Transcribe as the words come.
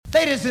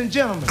Ladies and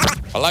gentlemen,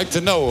 I'd like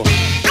to know,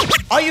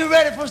 are you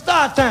ready for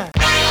start time?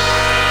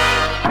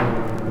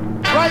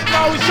 Right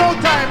now it's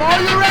showtime.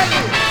 Are you ready?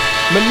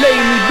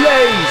 Malaney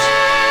blaze,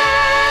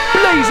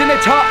 blazing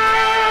it up.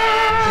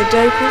 The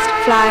dopest,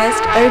 flyest,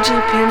 OG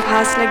pimp,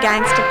 hustler,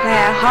 gangster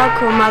player,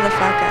 hardcore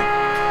motherfucker.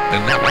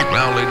 And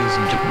now, ladies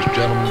and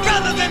gentlemen,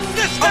 Brother than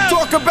sister. I'm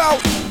talking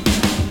about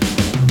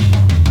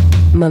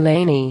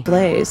Malaney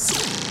blaze.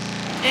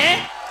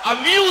 A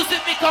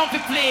music me come to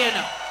play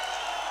now.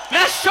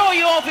 Let's show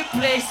you how to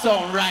play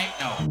song right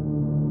now.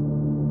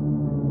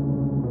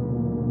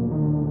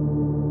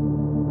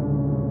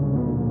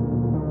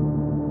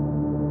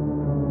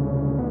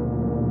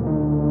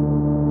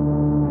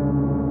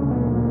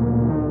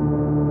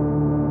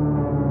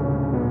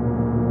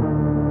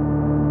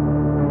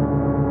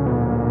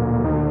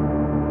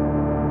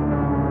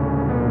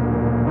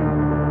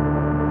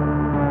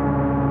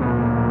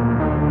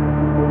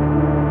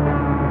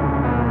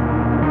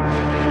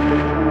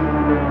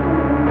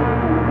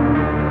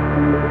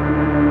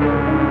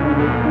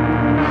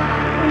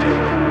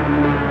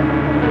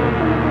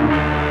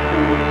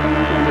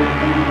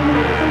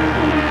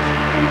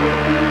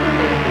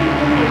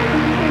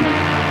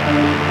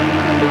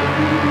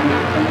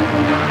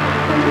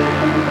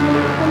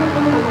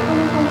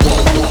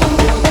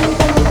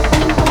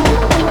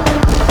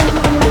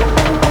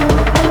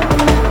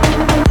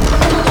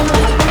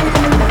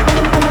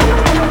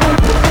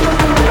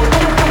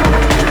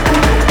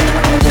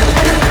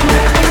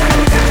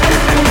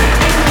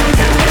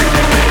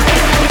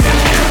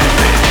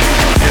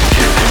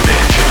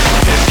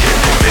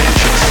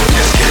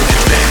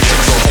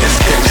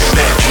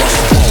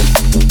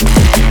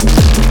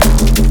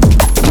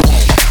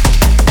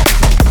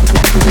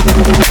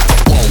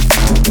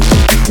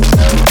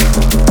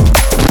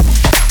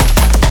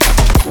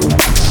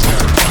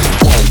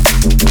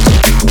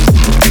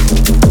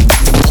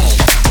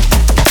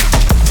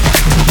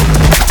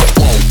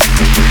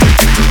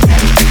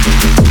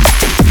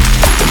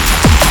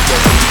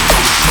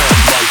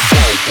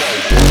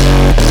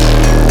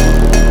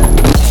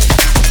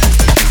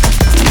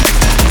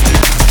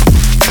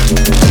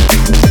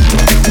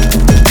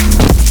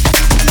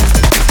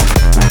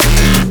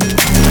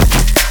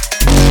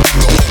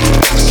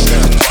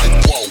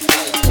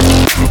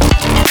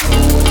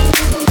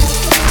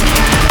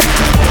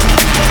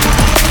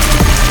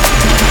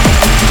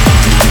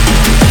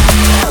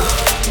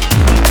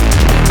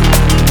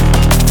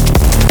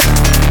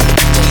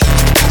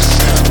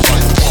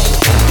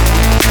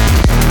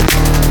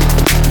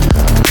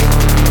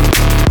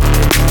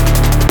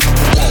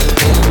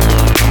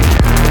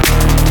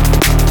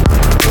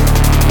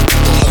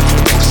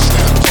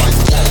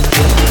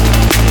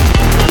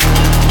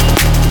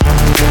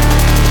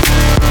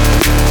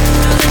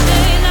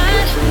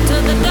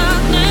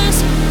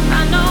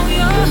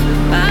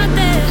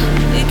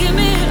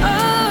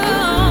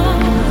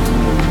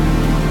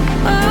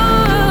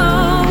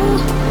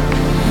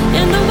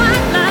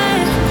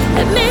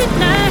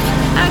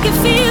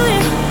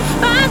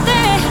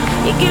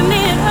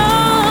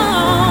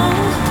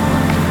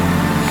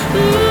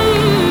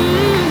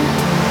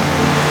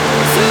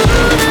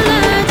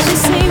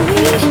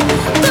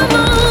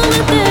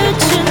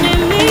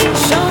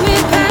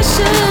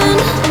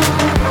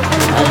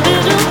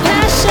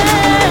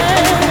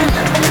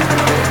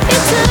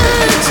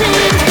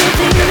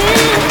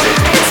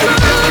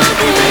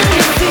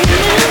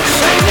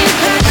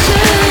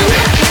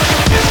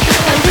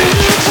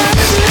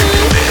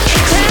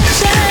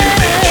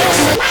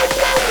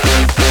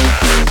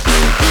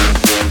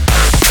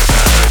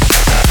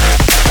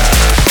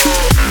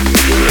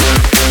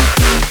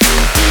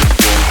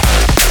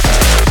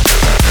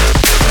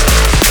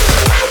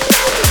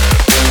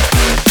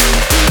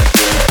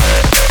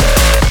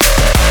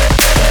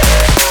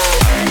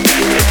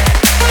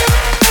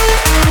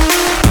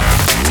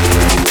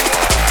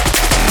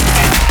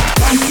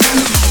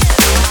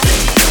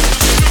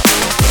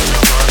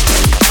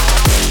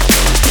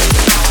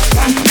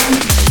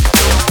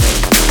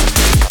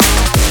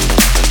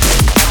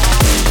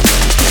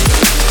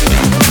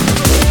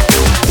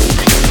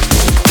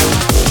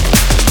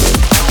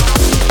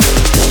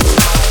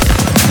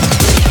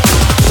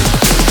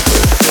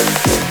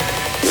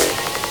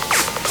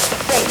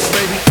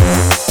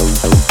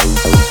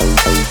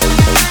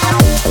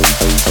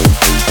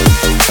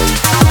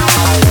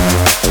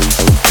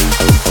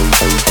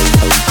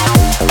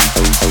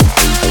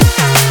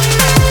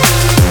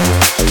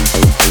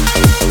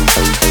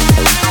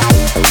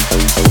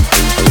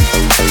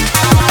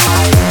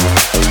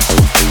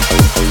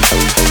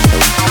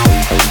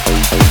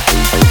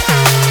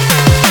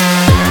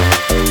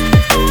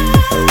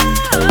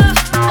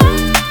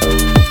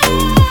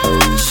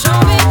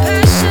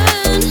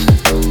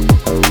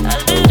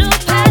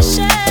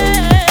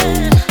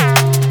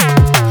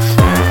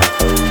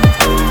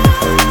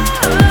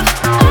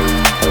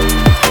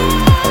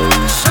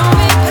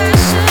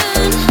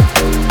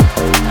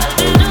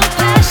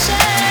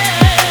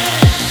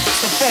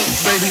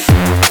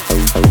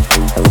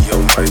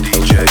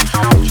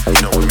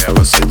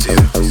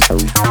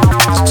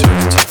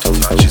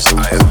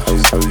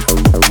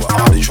 Where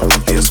all the drum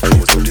and bass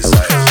crews to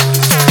desire.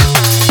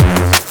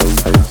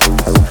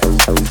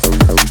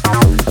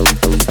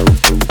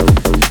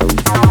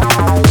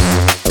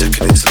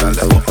 Taking it to the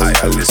level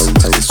higher, listen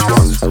to this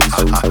one.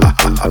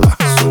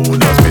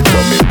 Soon as me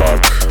turn me back,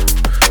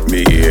 me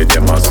hear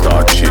them a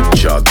start chit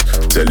chat.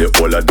 Tell you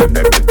all of them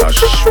better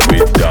shh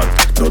with that.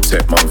 No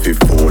take man fi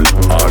fool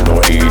or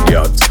no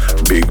idiot.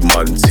 Big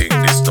man thing,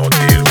 this no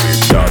deal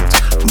with that.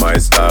 My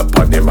style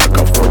on the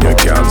microphone you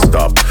can't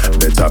stop.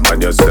 Better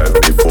man yourself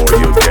before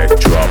you get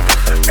dropped.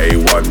 Hey,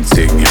 one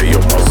thing yeah, you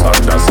must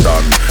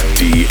understand.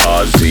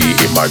 DRZ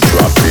in my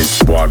drop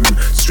this one.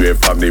 Straight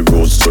from the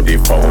roots to the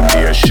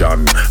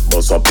foundation.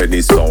 Bust up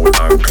any sound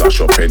and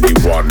clash up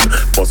anyone.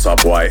 Bust a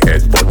boy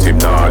head but him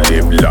nah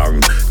live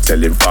long.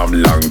 Tell him from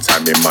long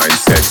time him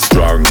mindset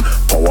strong.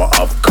 Power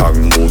of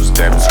Kong moves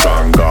them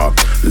stronger.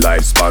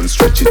 Lifespan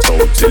stretch it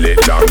out till it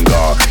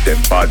longer.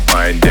 Them bad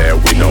mind there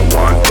we no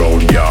want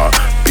round ya.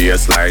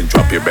 Bassline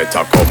drop you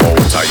better come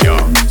out of ya.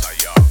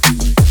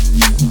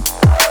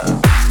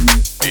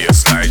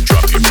 Bassline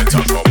drop you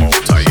better come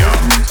out of ya.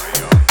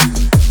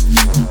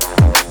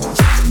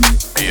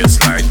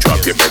 Bassline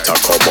drop you better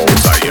come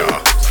out of ya.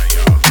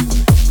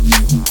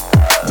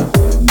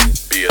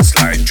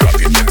 Bassline drop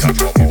you better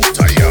come out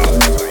of ya.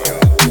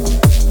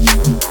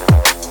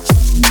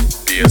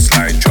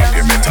 Bassline drop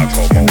you better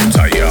come out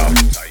of ya.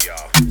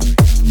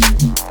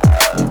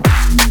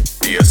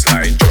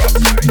 Bassline drop.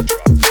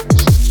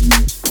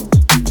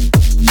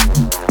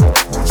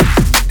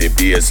 The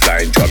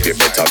bassline drop you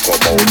better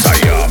come out of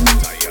ya.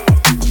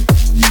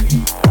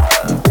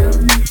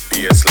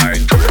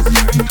 Bassline drop.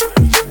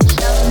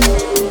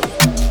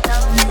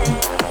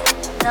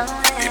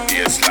 The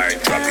bassline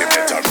drop you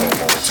better come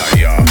out of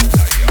ya.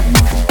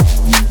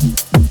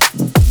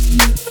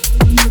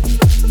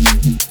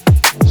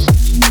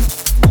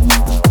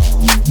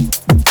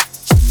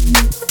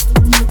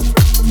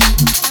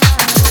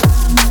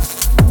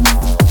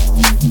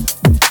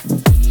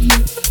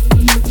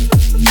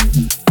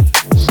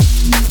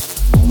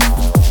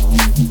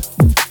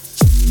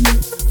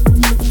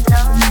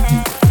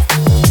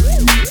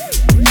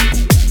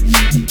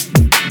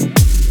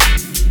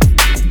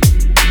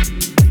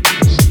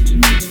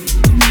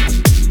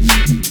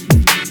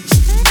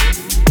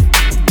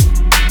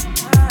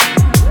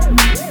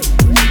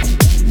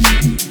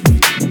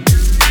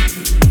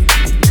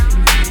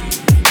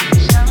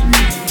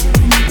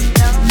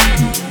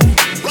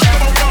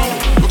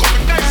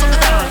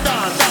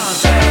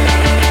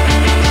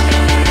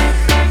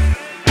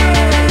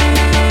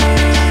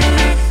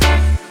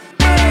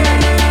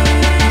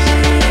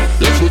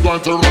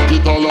 To rock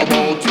it all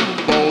about,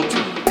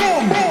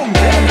 boom, boom.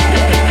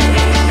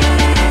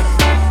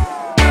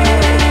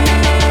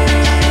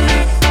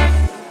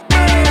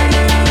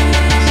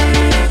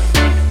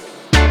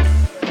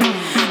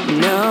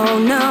 No,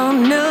 no,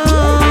 no.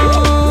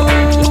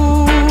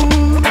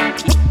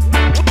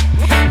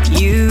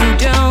 You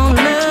don't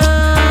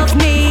love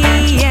me,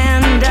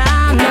 and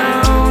I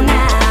know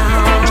now.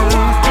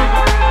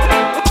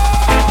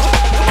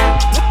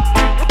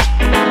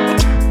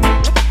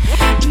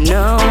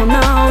 No,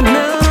 no, no.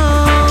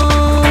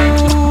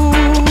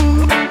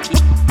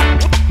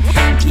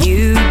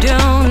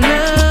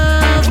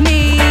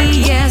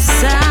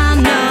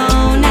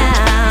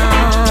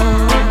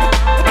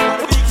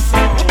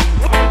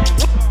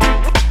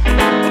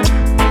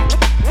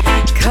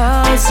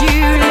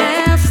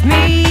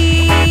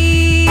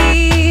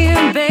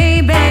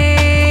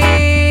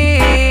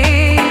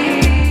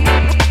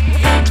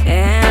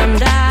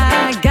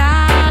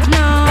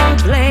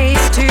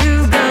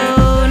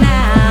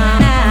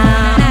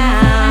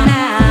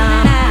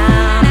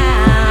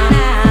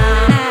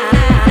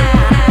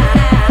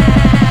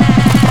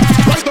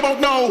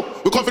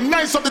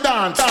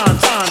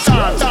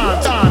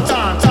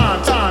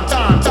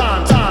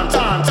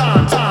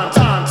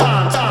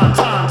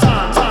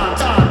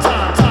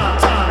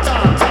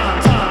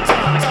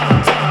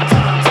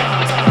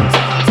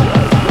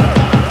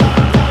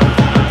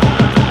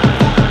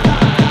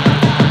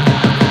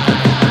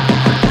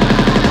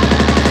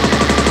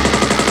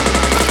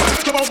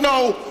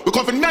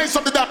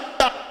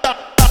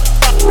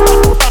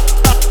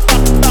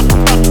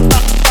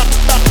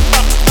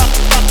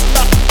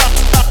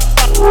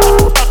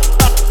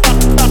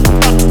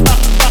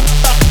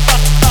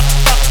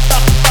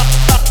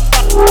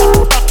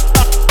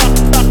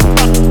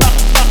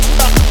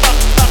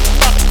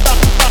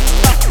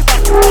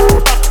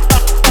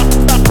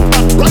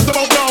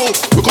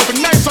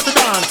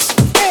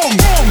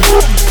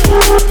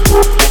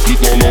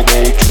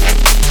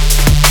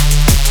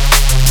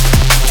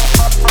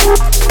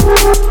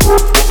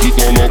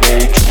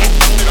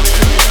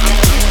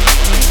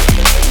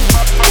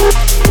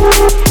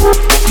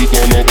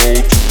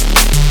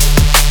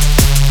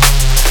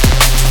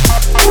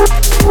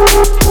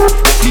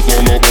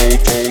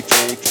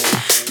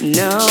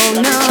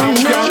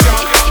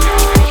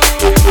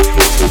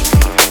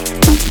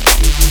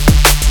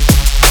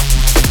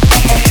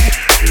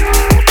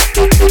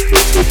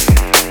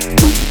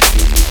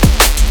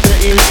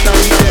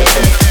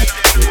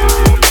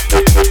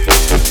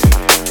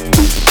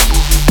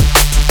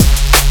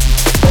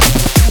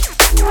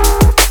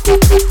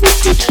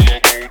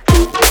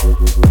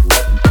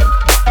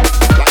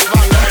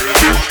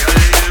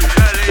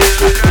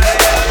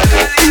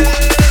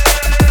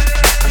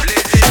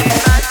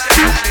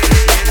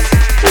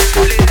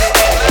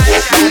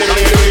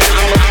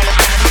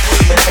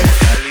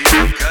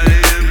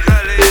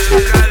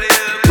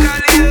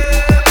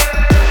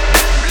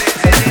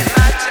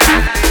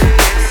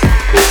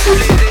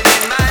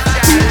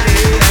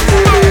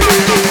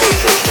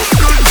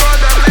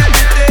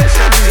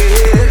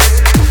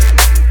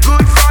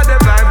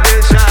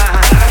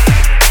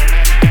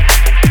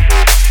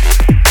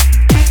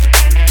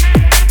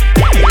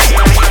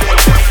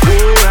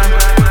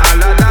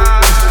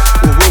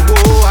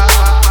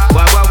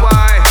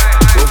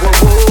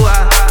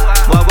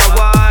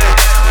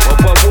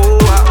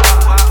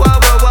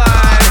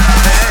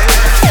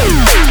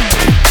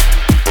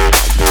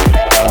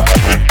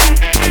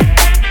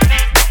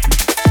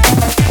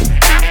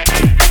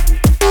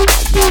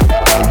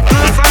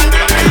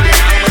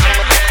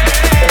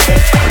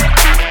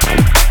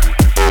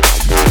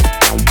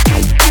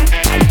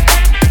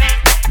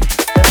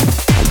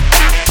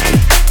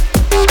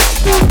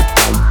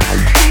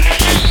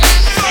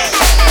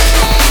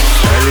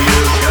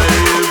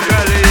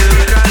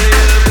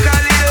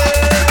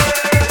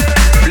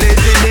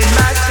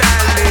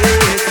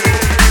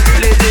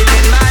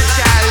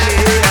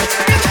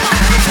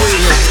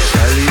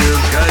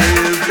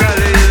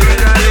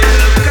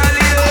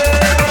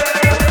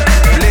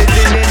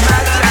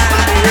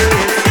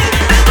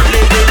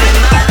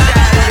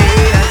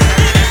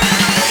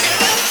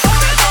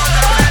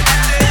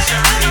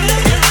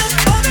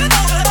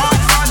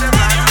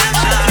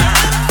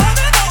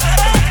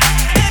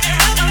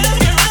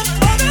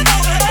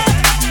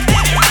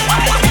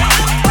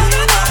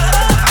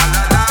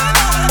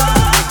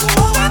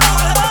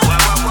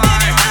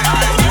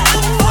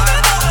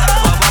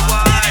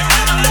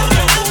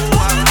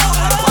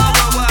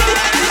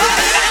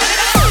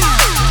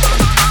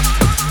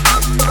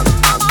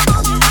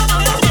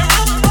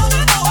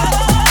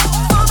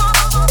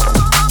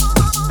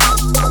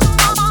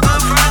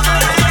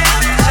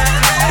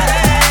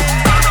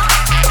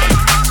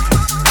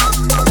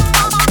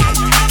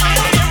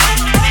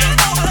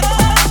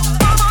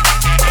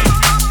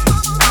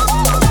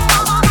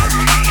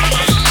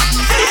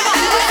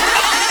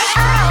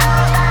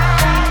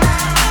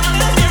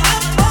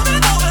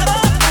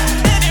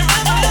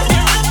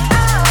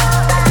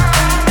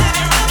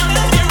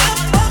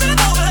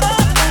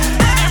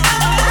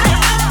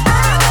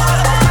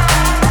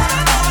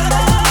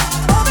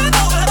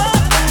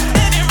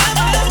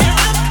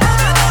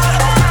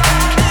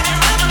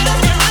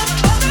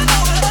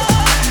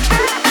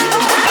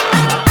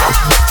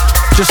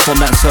 just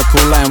on that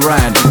circle line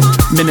riding.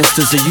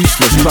 Ministers are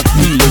useless, drug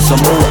dealers are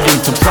more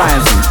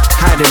enterprising.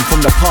 Hiding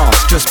from the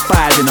past, just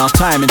biding our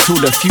time until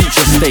the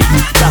future state.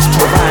 That's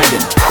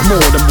providing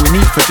more than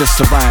we need for just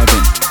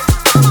surviving.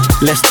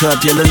 Less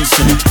turbulence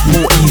and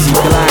more easy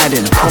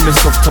gliding.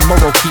 Promise of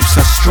tomorrow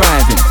keeps us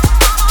striving.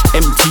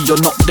 Empty or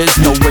not, there's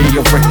no way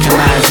of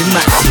recognizing.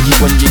 Might see you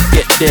when you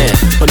get there,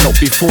 but not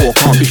before.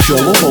 Can't be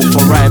sure we'll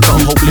override, but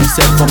hopeless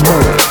ever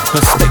more.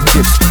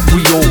 Perspectives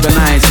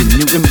reorganizing,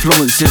 new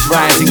influences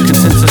rising.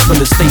 Consensus for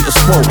the status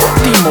quo,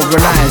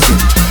 demoralizing.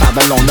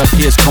 Babylon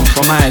appears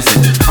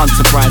compromising.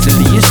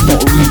 Unsurprisingly, it's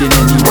not reading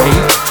anyway.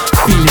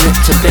 Feeling it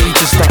today,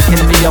 just like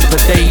any other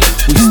day.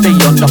 We stay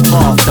on the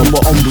path that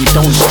we're on, we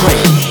don't stray.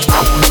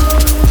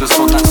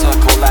 Just on that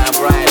circle line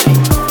riding.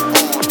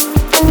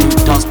 New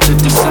dust to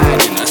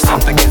deciding, a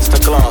stamp against the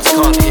glass.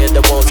 Can't hear the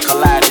worlds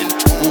colliding.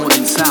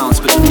 Warning sounds,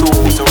 but the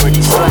door's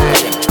already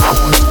sliding.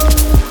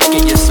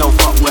 Get yourself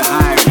up, we're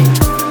hiring.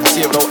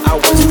 0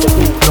 hours for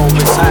all, no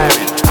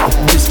retiring.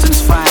 Distance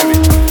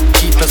firing,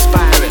 keep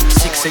aspiring.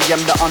 6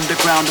 AM the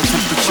underground, the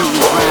temperature is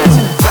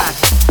rising.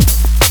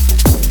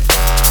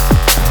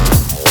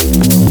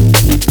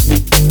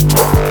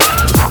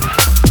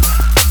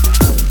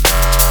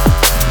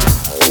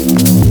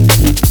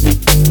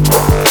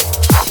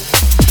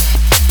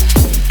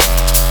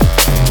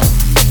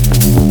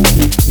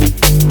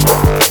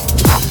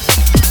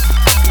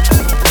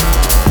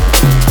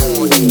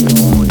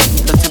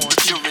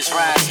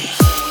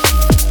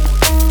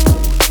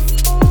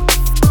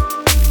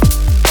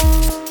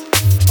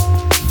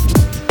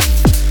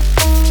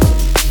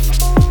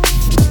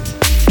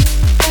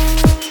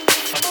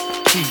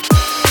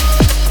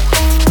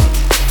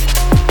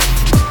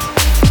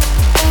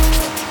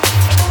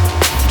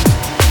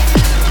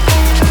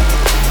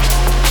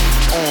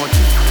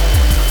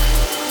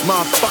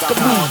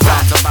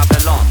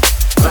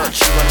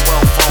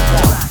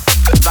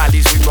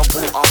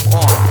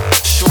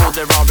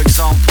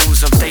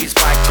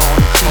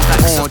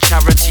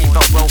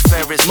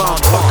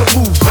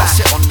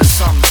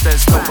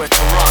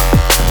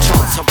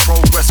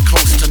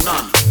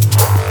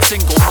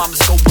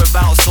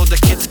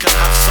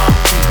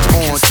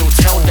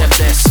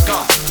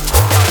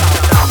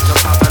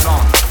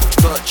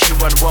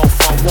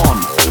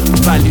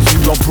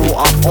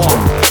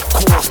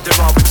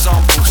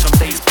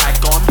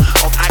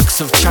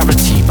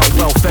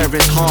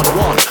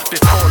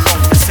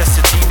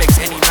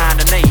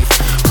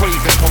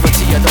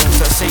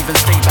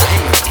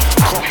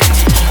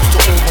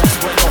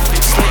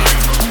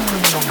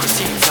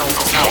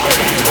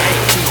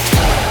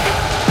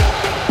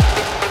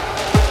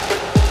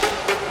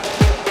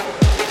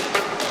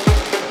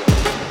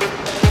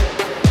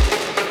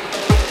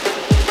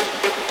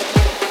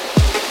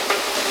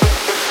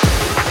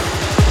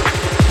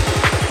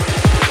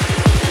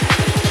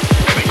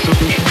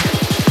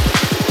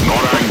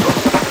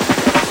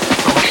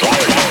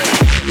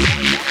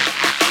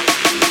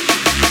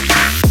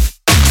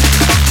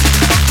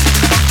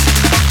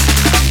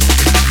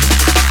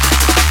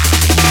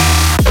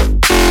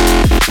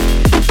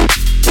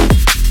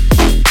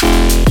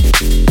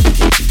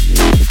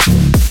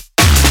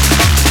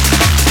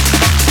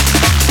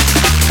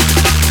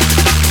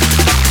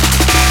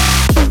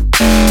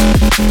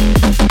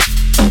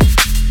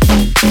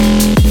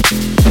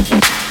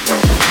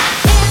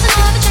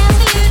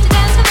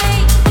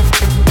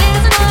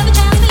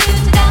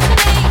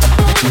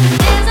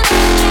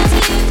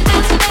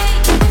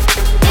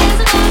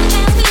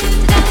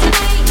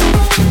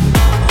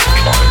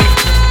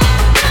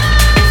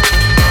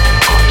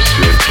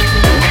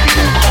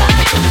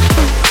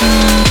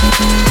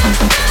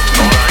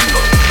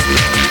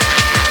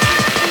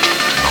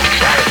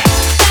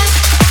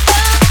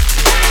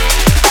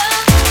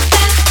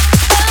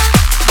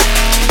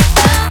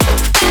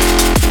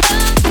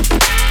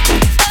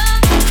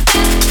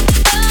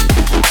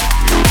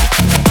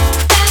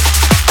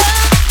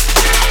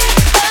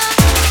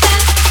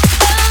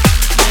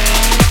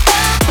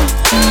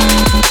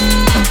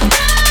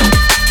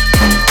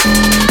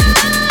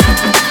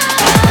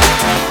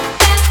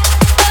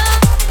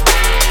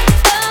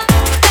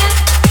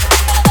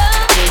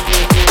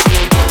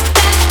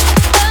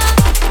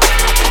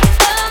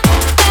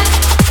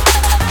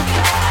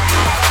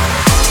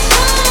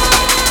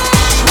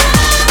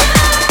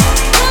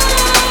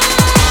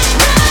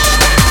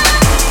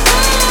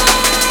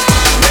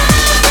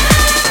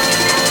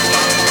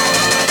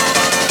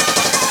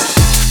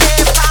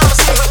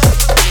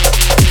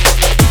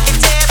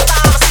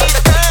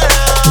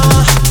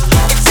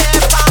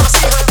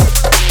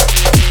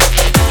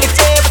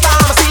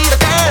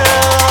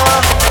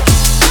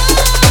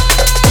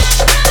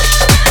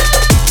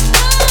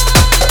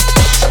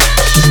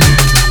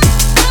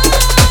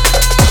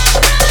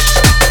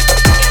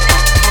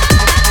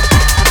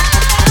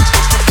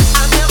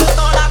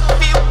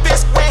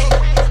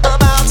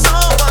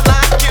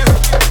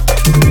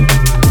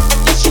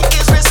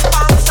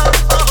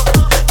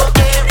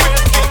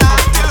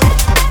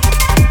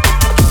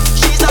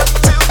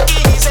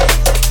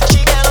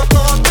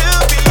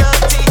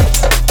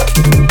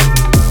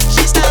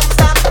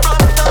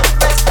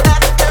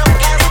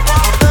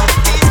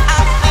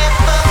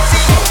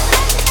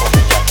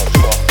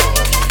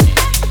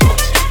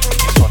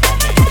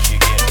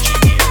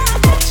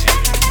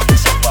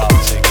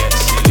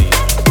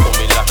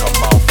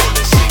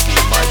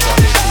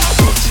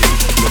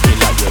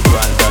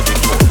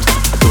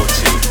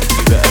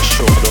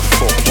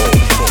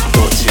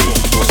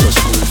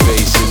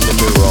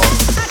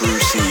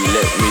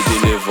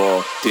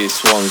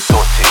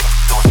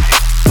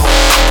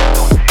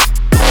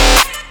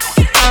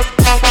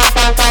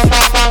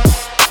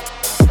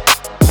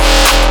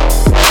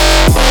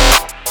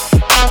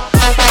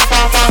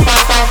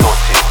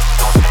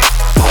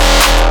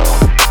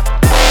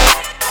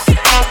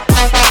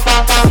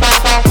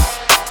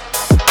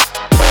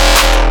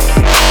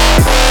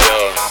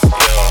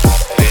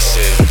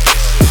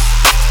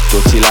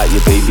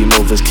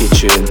 mother's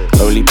kitchen.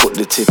 Only put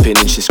the tip in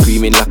and she's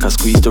screaming like I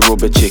squeezed a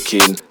rubber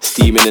chicken.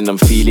 Steaming and I'm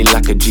feeling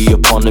like a G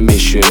upon a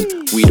mission.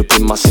 Weed up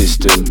in my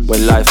system.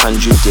 When life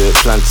hands you dirt,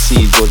 plant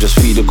seeds or just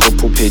feed a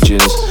couple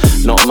pigeons.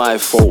 Not my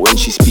fault when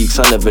she speaks,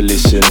 I never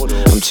listen.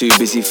 I'm too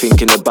busy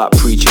thinking about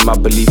preaching my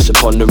beliefs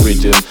upon the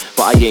rhythm.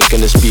 But I ain't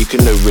gonna speak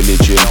of no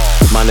religion.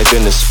 Man, I'm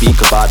gonna speak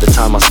about the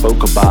time I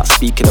spoke about.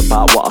 Speaking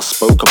about what I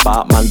spoke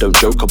about. Man, don't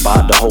joke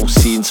about. The whole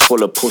scene's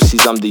full of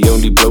pussies, I'm the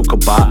only bloke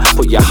about.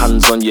 Put your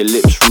hands on your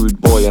lips,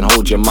 rude boy, and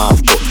hold your mouth.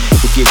 But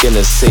if you're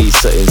gonna say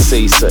something,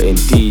 say something.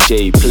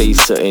 DJ, play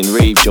something.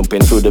 Rave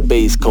jumping through the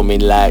bass coming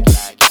like.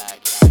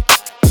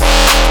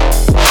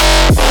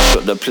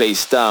 Shut the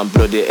place down,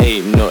 blood, it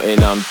ain't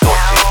nothing, I'm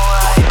talking.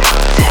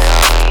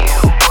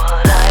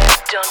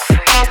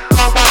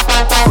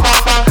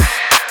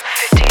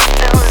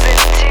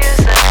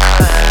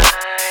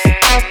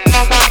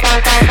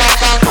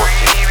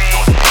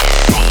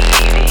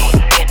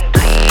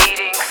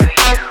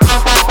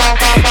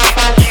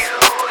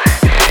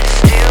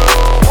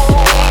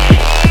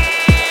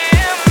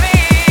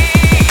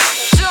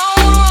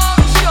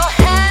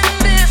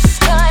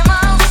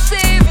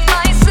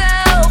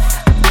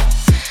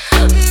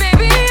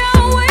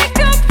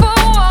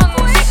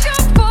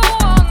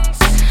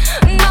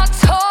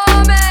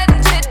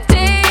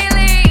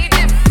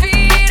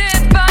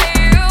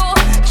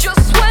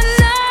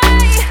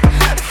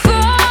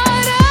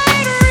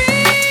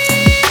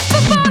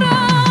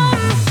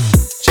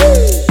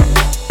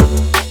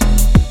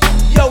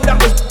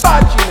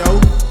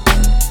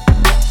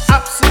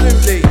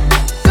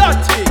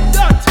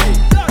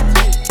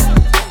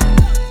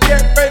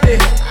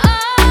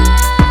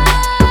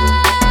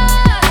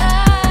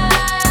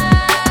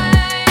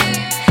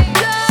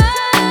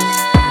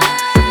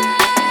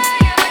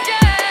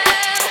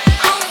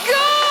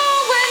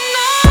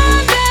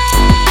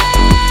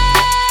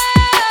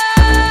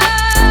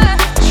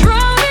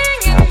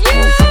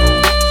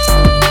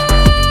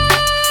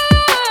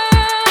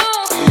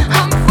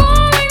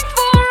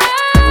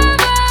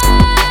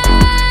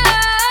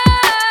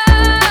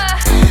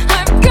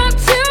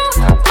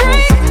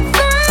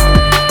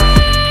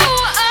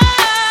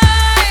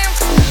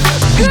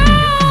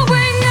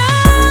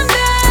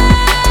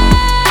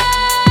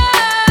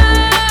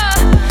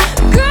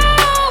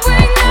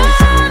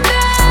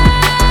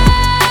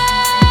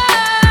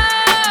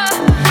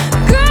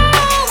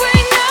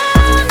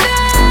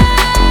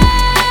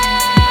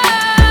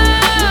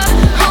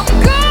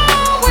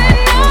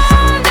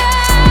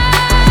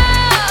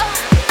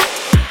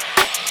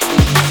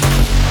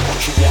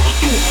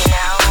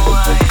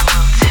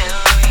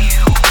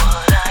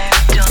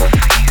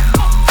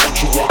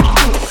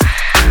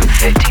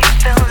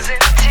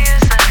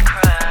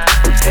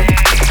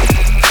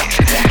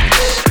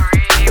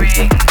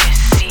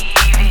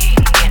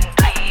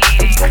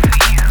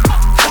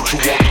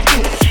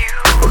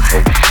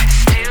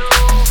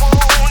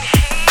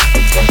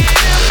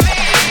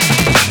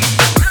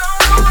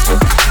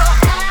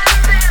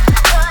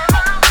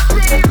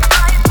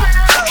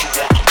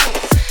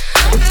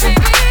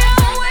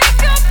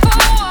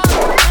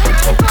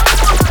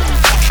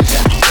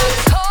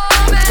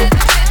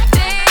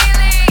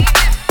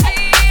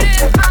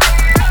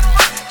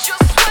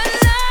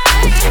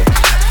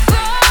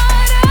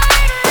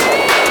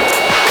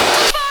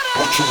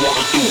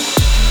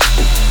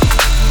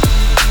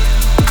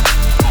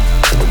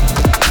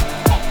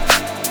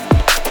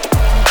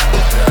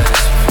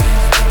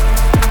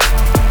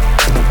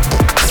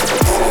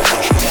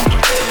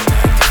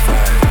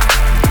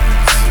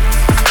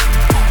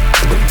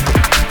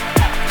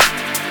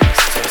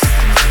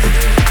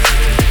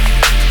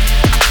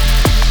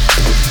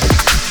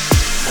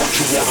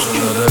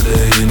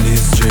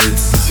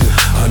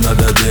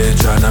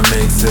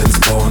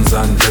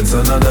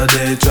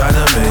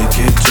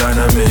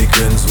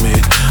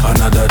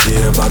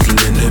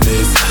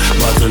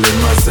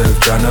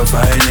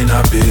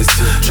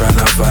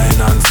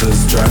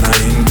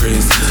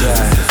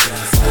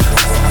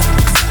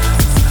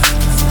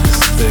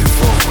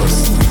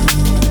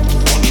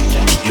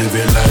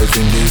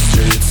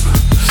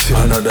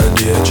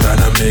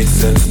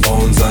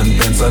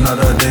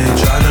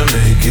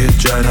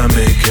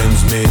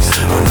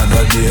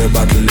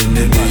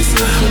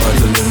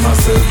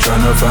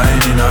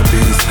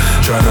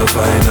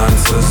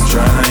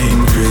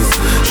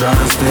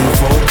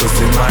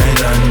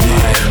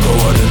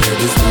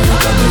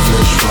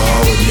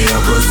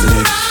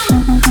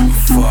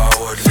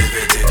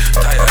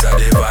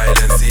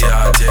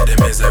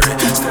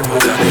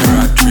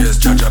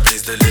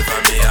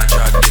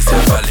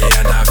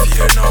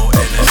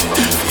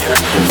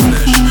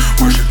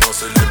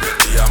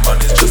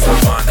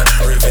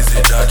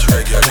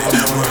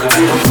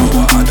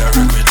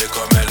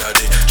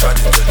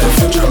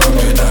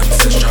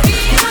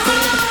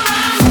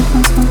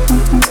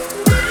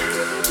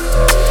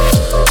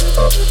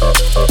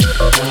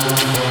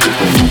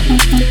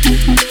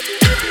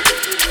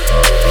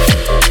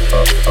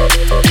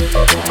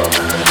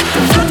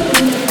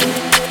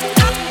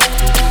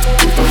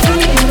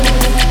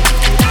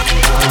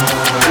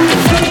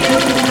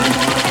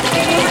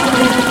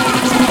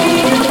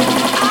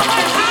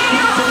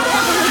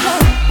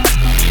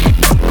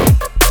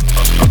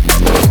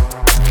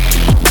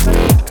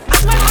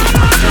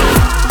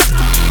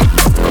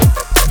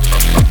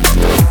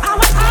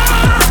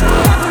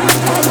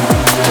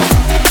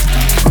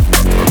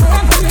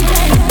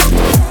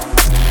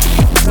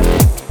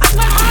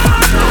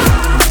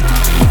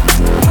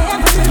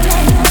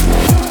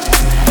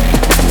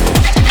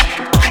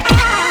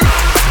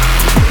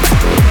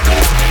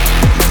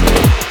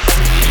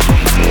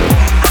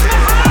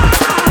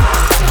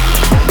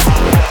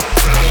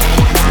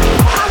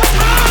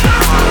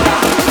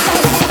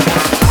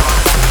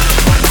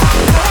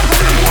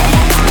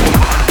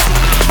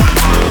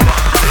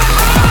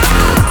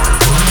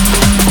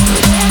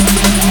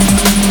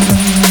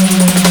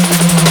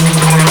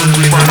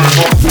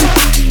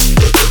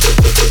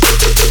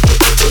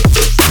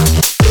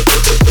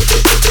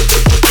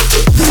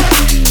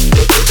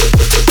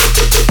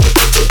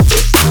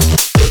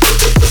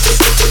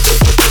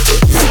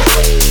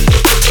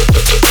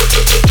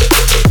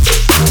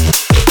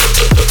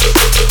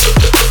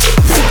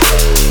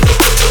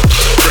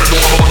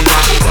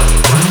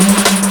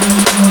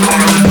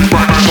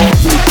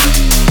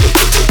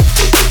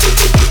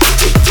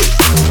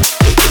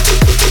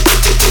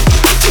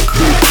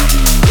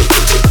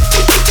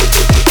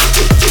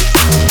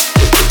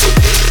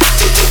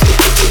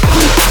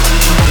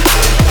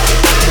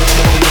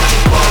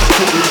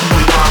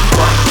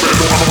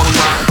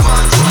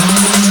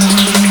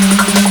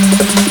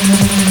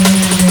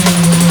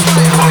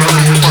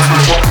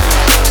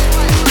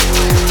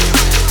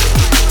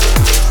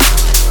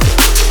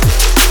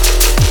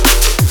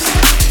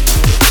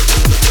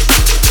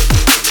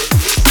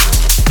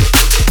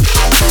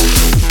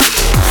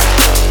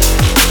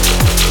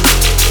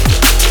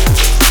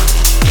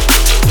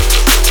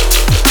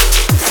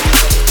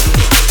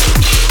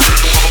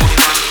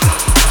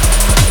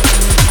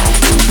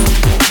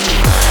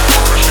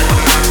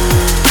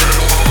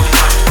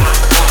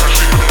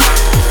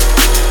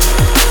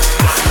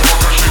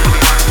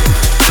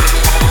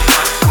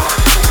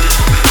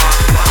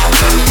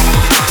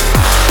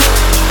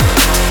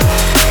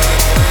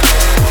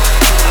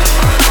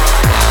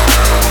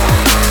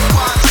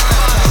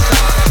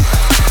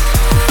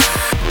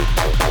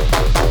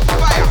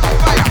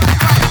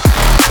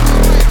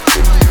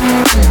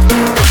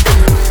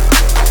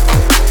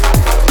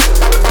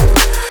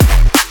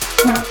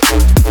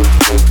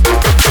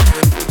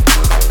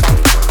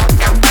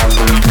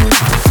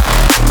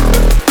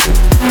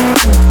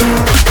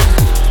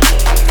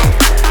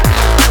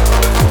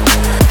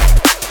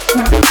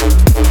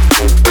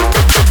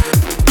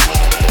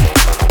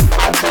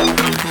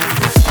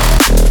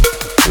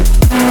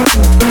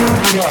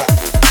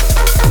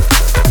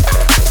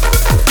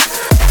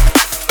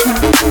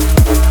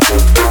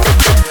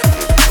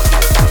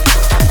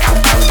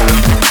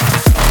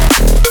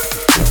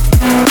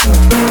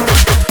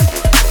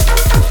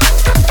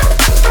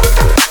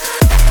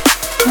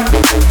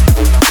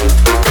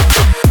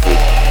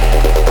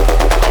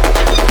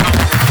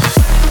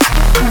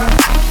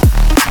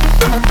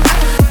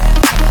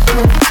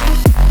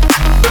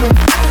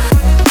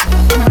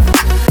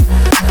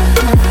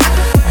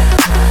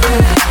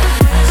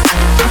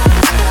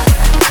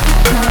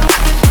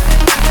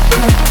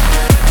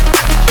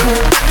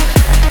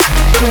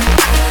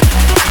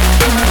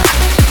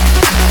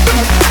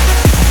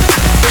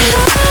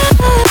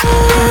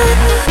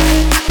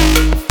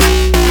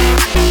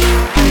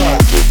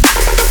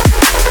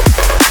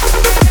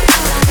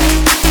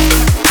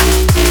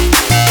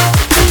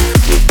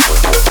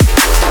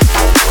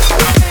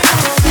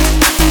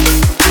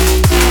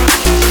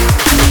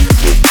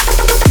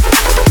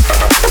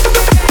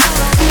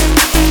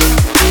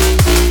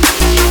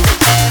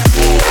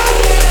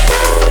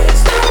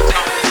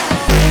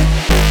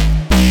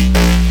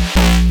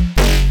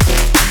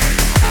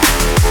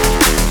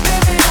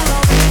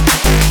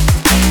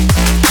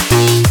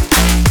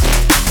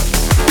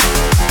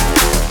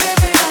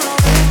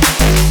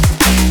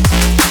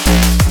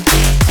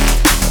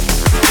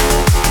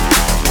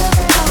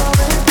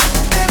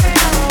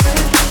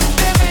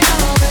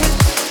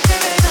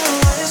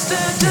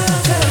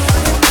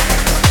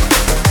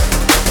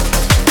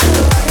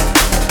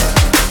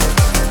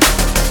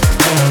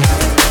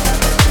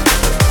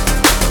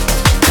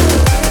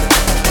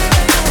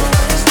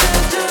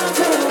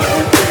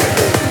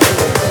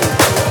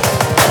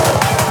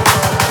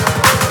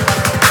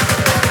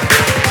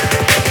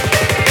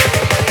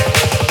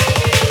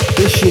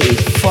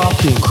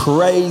 fucking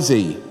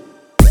crazy.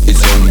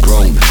 It's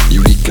homegrown,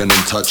 unique and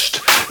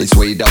untouched. It's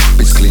weighed up,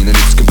 it's clean and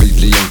it's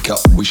completely uncut.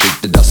 We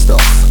shake the dust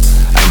off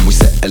and we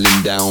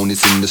settling down.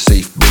 It's in the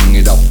safe, bring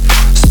it up,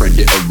 spread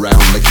it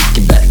around like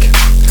kicking back.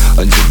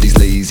 Until these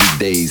lazy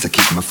days, I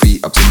keep my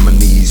feet up to my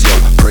knees, yo.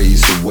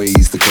 Praise the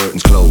ways the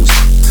curtains close,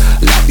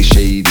 like these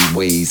shady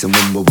ways. And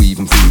when we're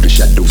weaving through the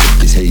shadows of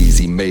this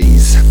hazy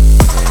maze,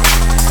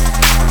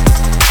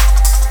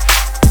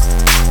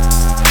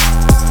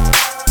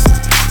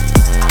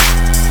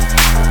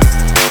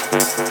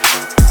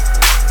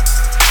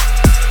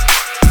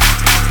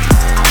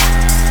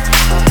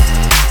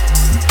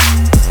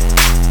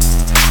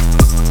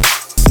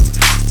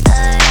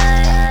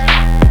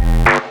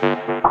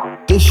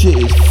 this shit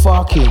is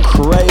fucking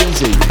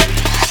crazy.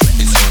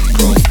 it's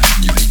homegrown,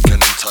 unique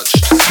and untouched.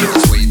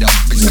 It's weighed up,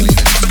 it's clean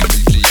and it's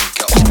completely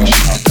uncut. We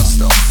shake the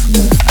dust off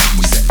and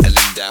we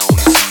settling down.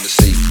 It's in the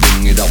safe,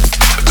 bring it up,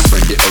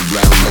 spread it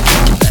around like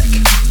kicking back.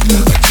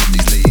 Until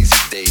these lazy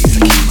days,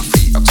 I keep my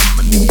feet up to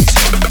my knees,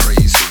 yo.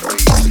 Praise the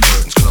ways the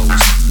curtains close,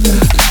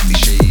 like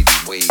these shady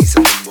ways.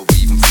 And when we're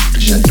weaving through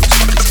the shadows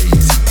of this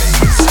hazy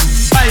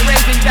maze. Hey,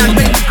 raising that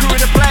baby crew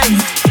in the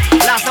place.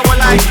 That's how I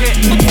like it.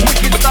 We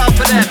can start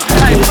for them.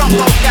 Hey, front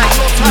row gang,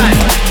 your time.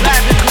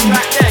 Live and crew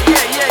right there.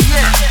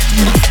 Yeah.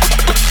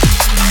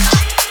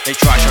 They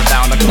try shut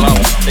down the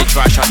clubs, they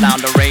try shut down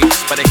the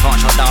raves, but they can't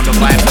shut down the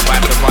vibes are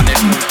running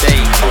all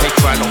day. They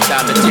try lock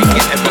down the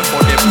ticket and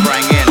before they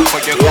bring in,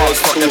 but you can't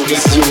stop the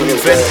people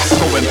moving,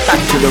 going back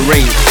to the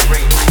rave.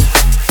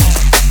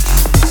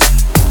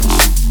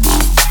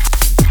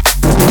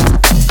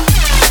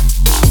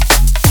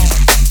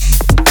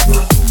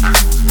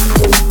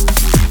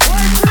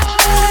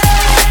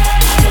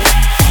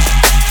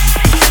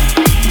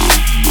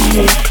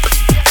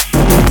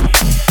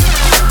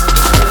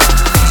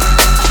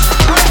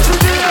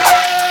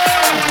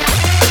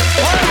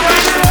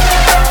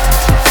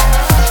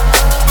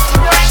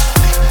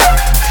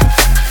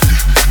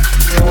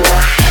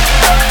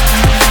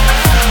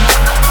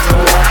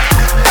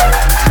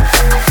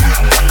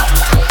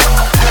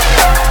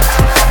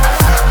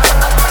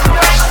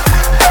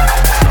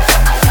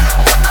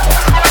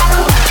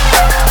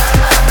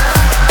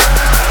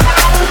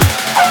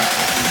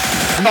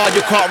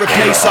 You can't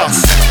replace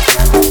us.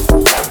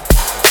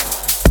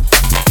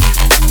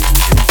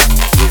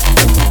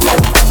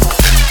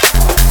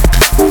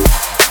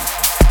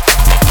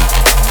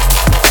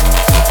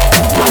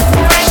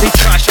 They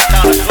try shut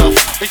down the club,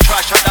 they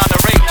try shut down the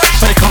rave,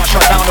 but they can't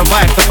shut down the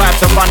vibes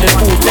are running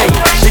all day.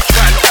 They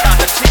try lock down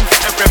the team,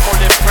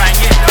 everybody bring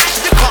it.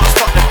 You can't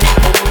stop the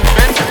people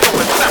moving,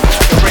 going back to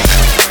the rave.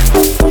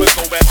 We're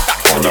going back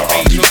to the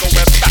rave, we're going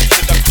back to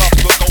the club,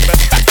 we're going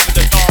back to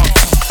the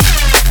dance.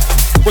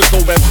 We're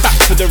going back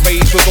to the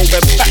rave, we're going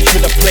back to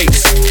the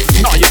place.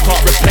 No, you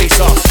can't replace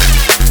us.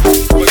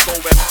 We're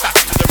going back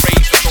to the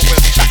rave, we're going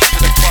back to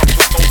the club,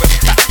 we're going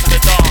back to the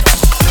dance.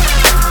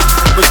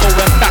 We're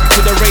going back to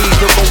the rave,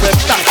 we're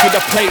going back to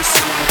the place.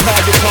 No,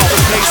 you can't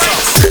replace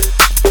us.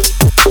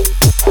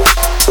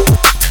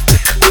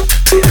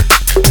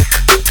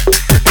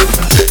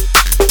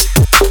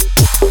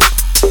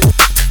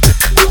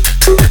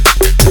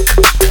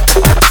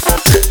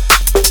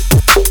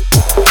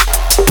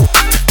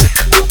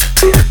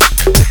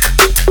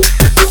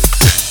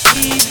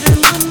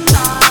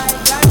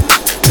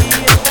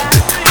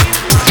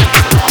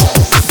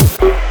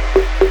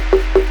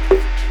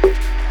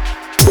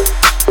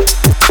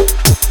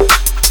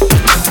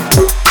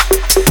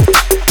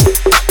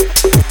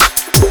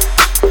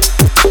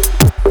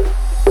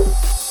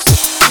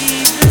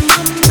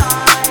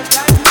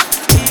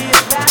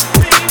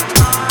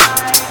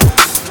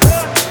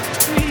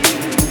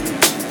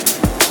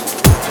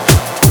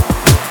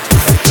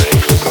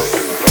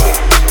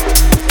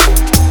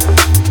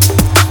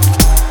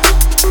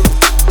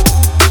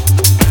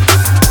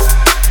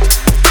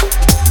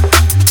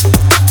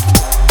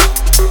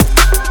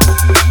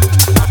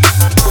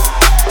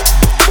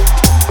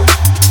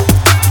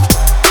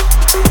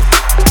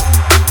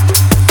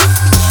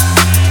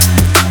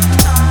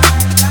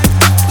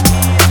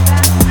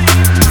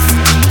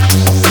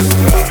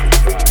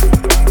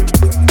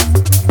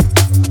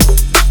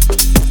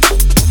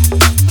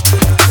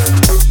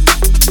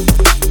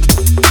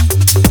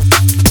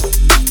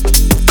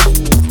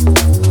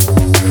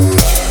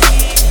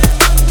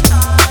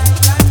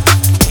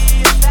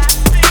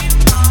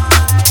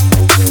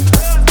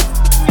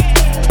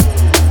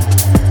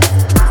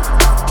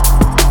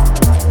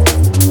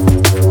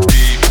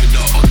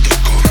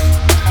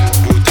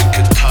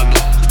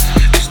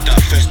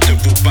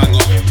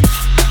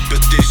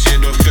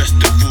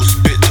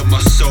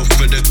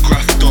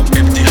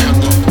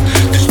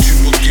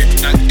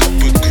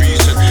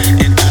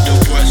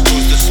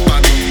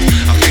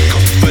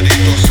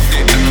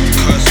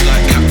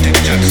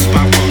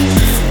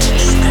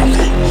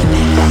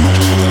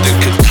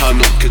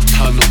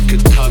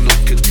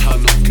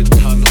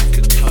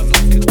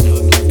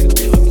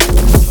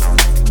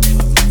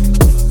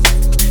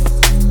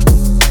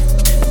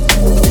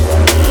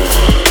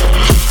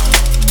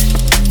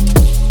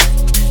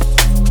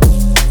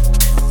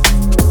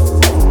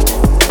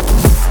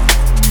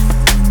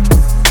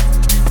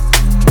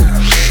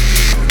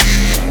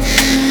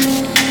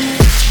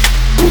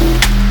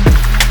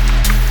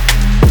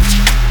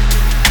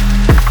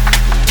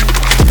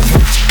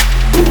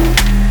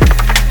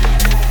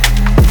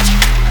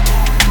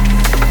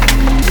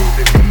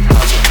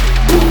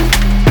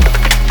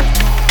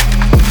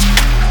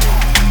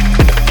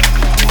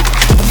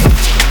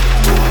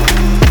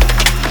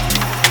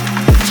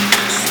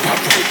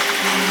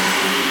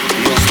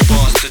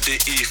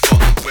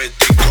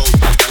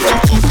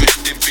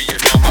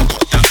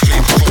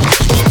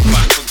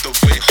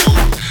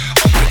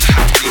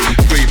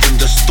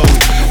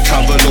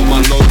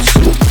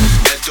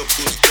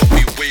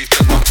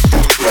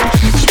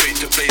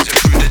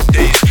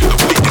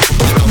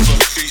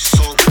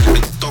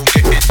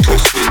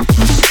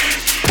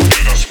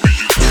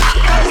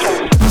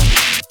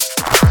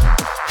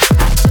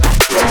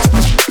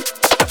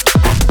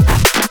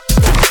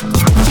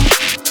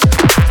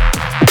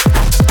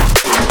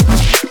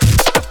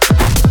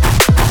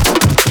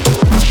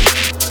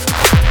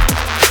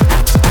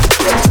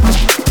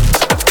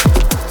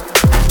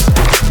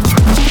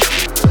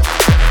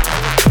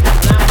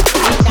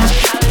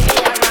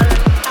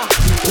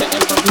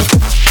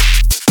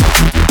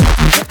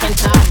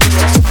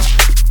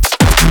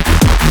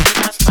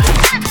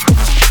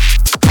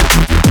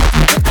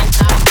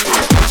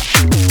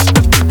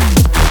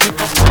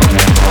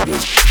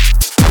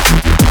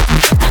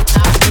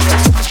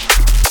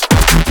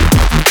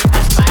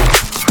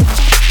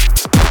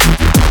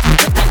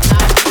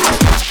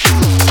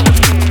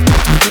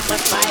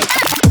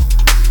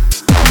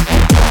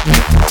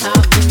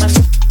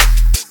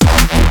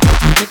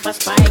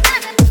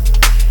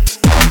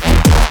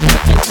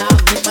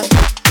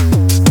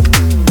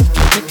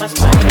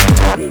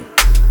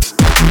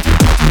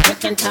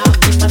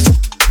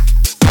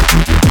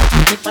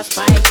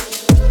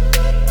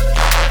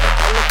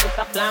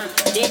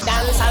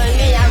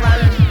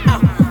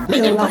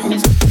 your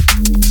life.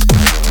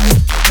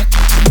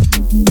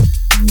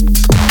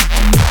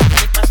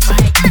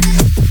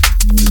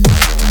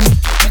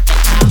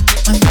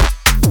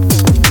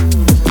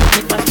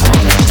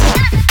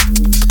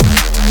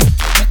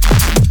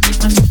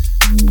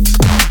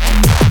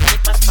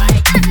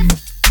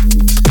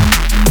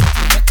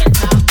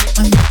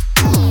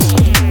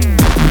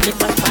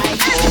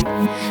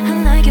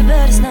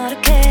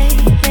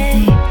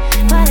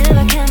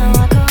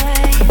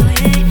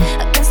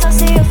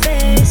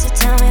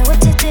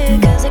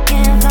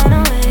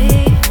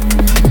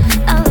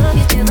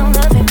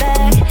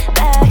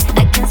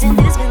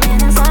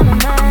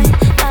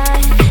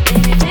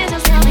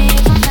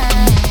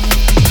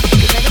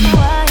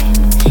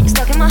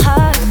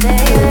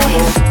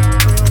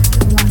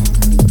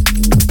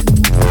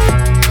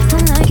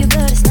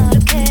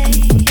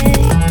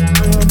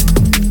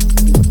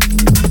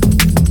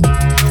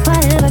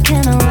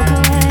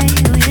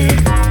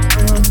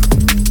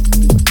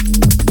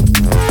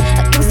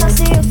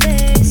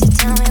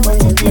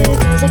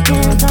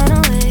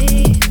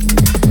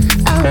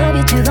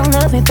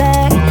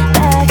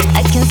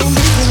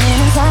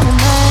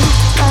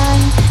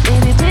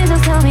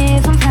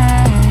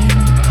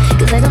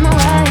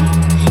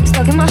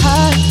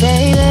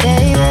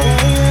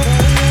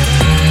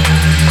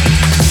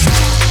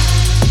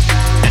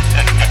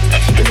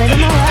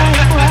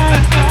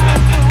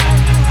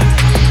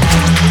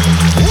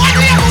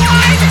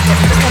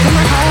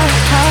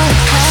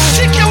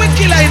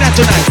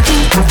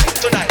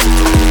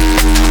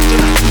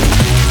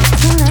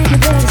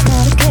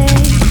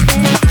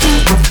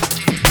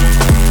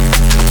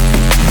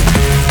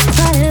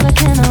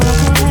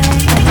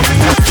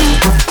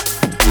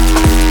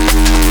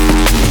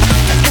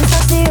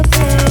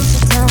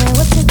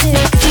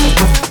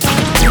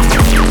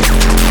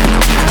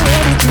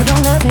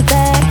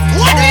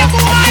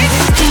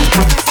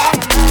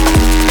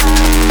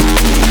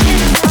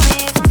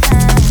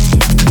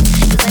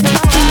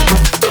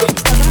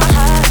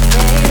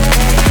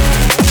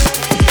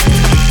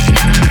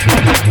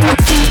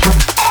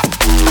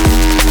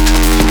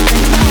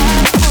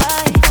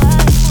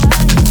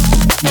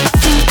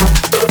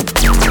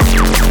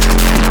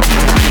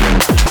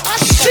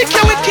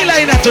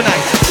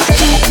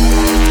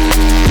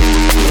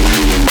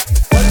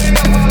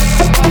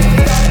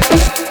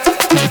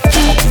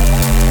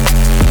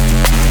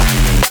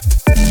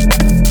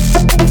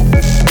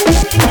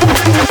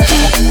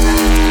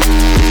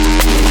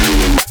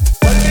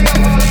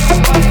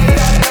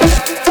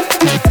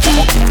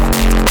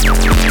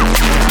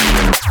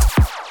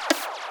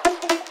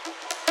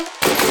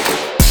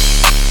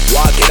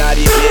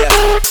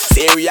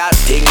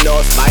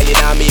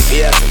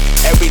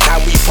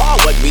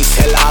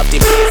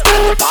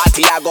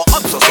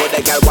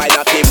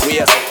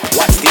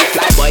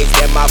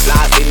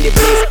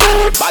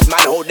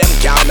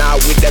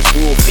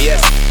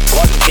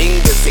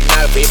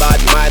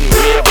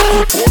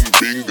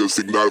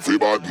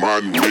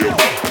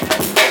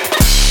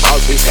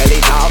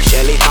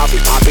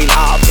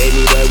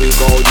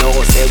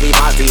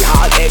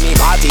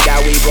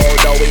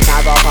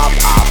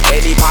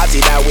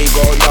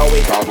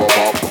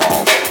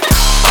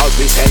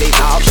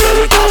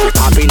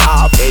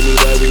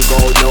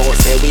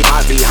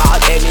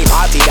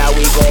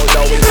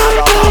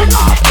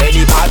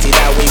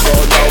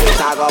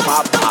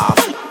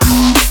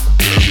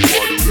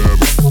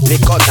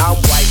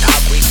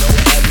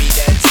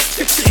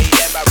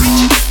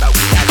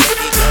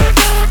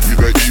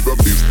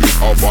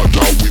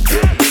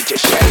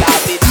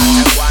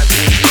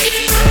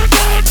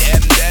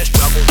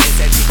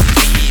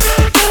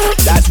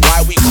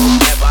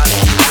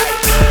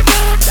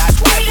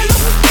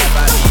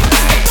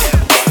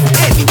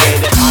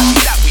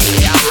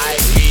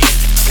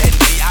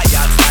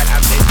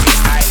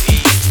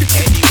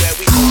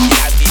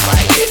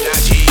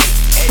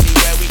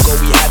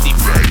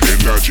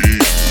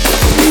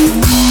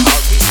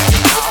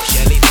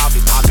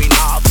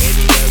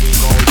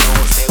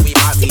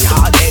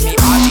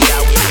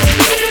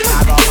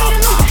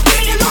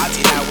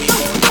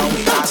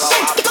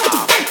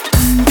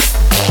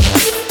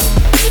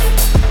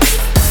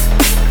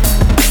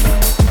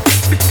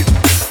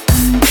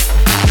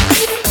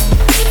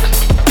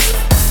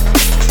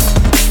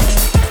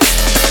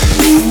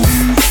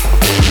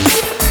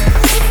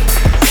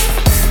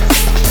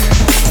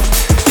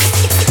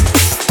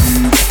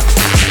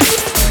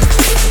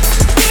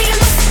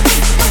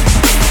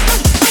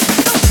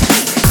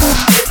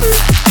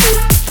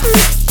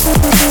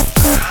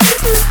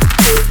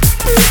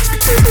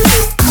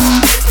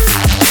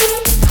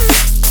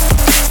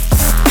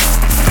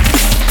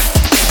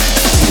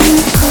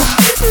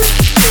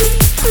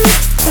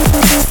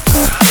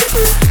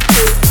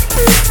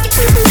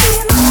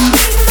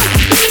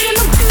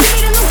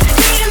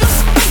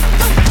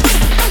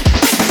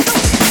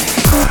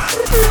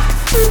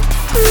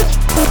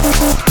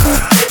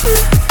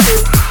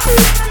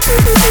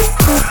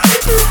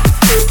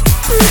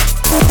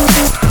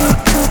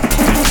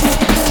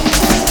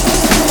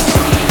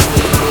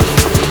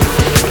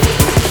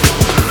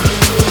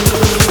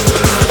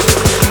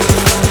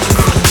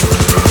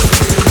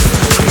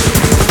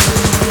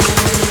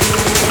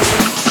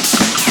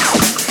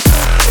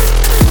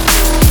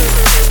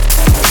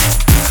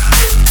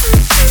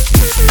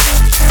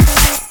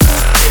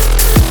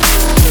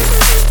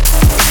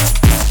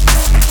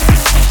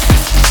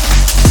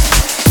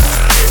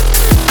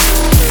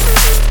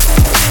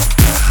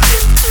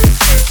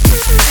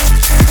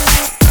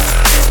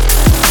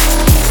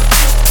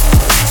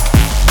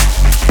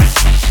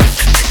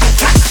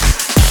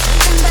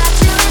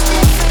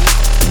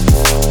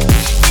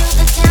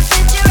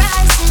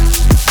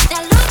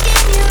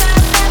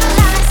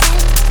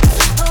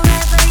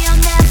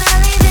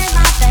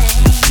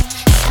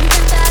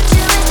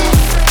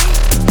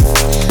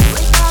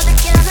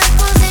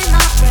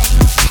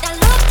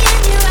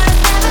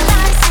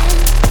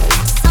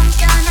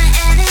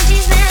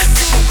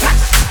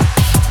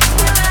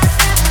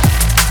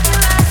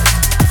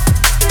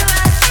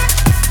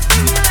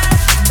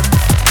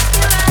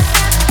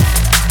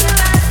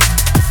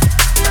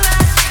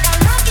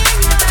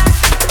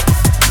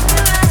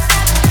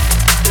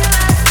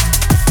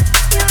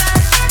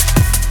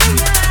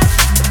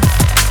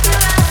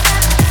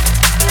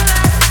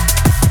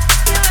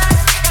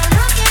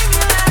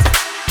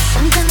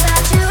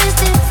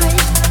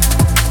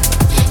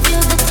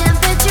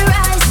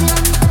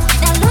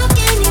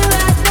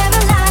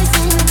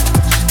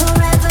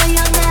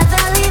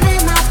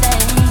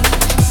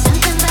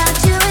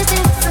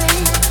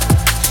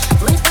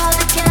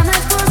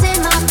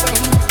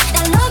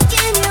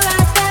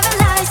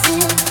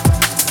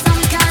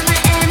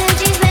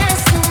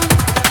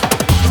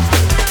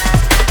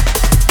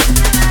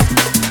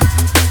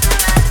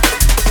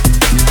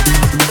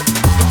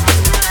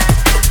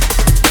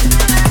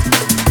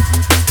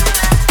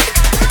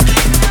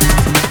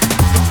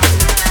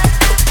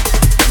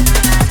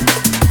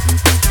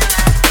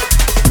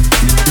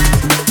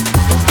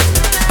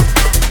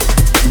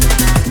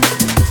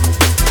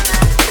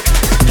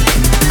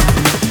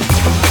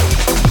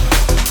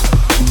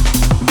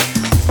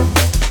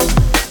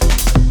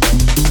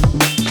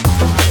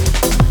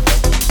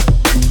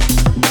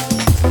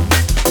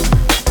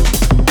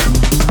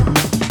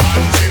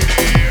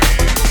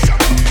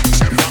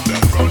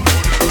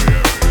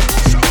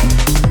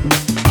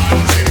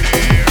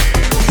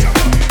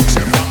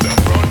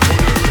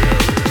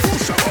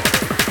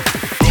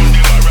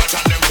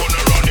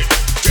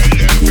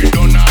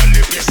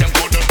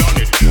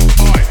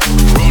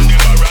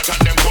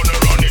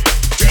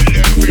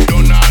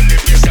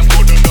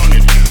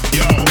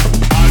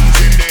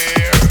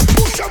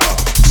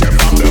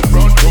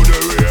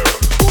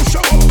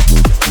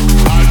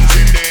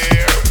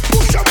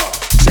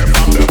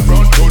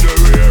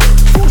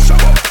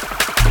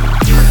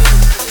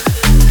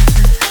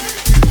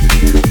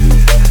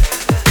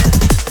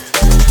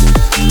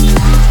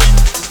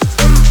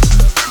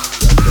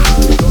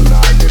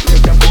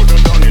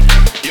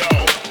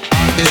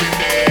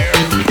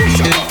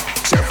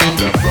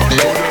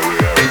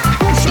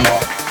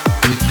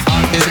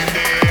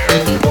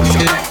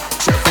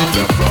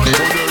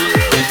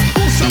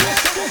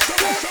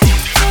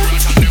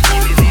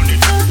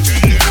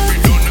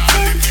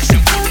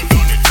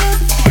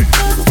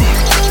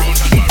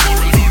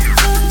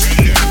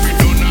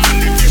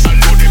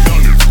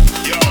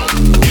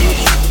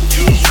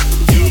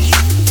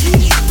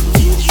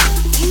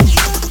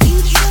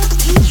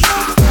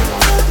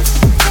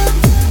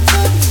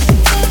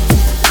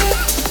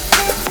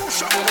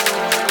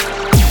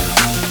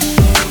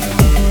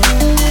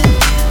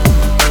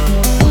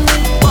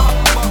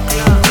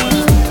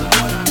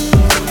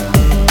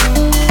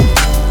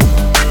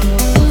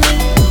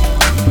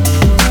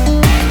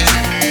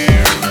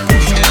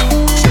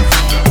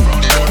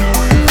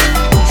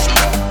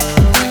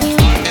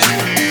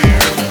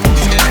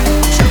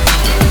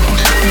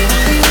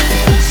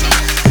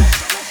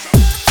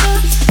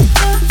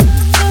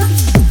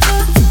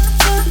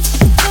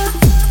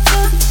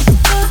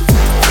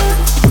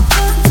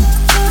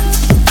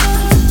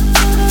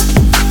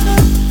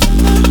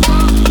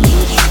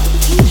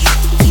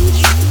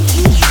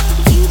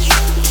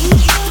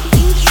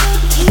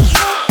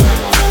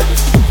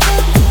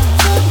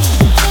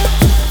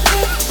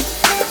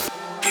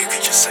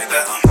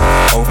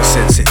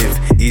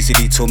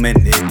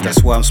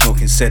 That's why I'm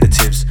smoking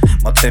sedatives.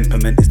 My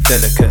temperament is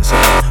delicate, so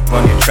I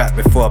run your track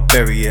before I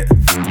bury it.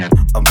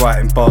 I'm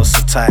writing bars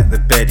so tight the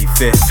barely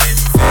fit.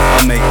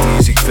 I make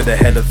music for the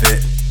hell of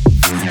it,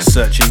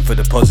 searching for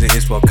the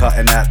positives while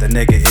cutting out the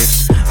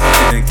negatives.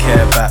 I didn't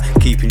care about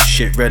keeping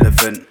shit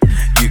relevant.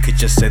 You could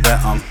just say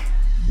that I'm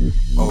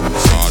all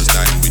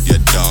stand with your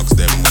dogs,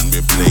 them when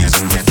we blaze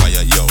up the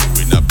fire, yo.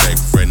 We not beg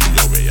friend,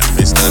 yo, we a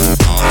fist and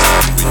all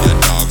stand with your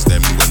dogs,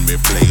 them when we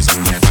blaze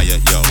up the fire,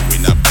 yo. We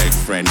not beg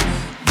friend,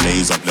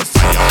 blaze up the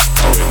fire,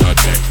 oh we not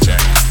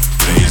check.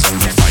 Blaze up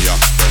the fire,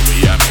 when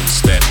we a mix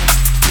step.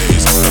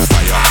 Blaze up the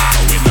fire,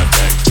 oh we not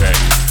check.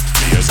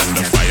 Blaze up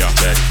the fire,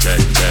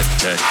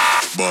 check.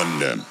 Burn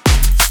them.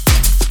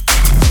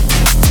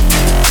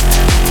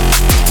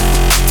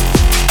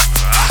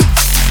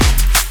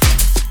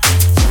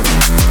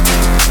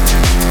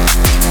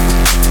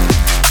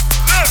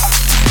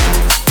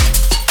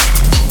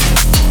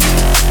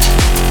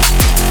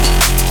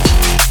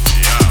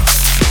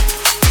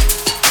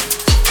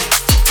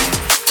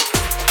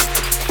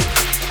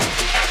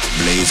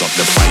 Blaze up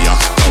the fire,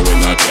 oh we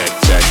not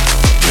check.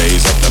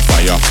 Blaze up the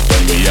fire,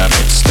 when we a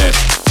mix step.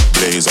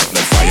 Blaze up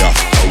the fire,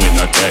 oh we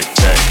not check.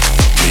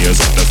 Blaze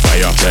up the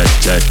fire,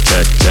 check.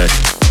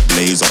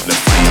 Blaze up the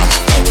fire,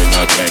 oh we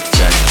not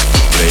check.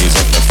 Blaze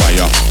up the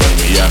fire, when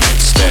we a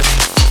mix step.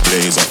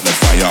 Blaze up the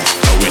fire,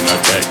 oh we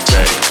not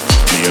check.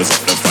 Blaze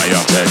up the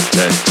fire,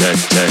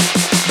 check.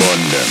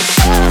 Burn them.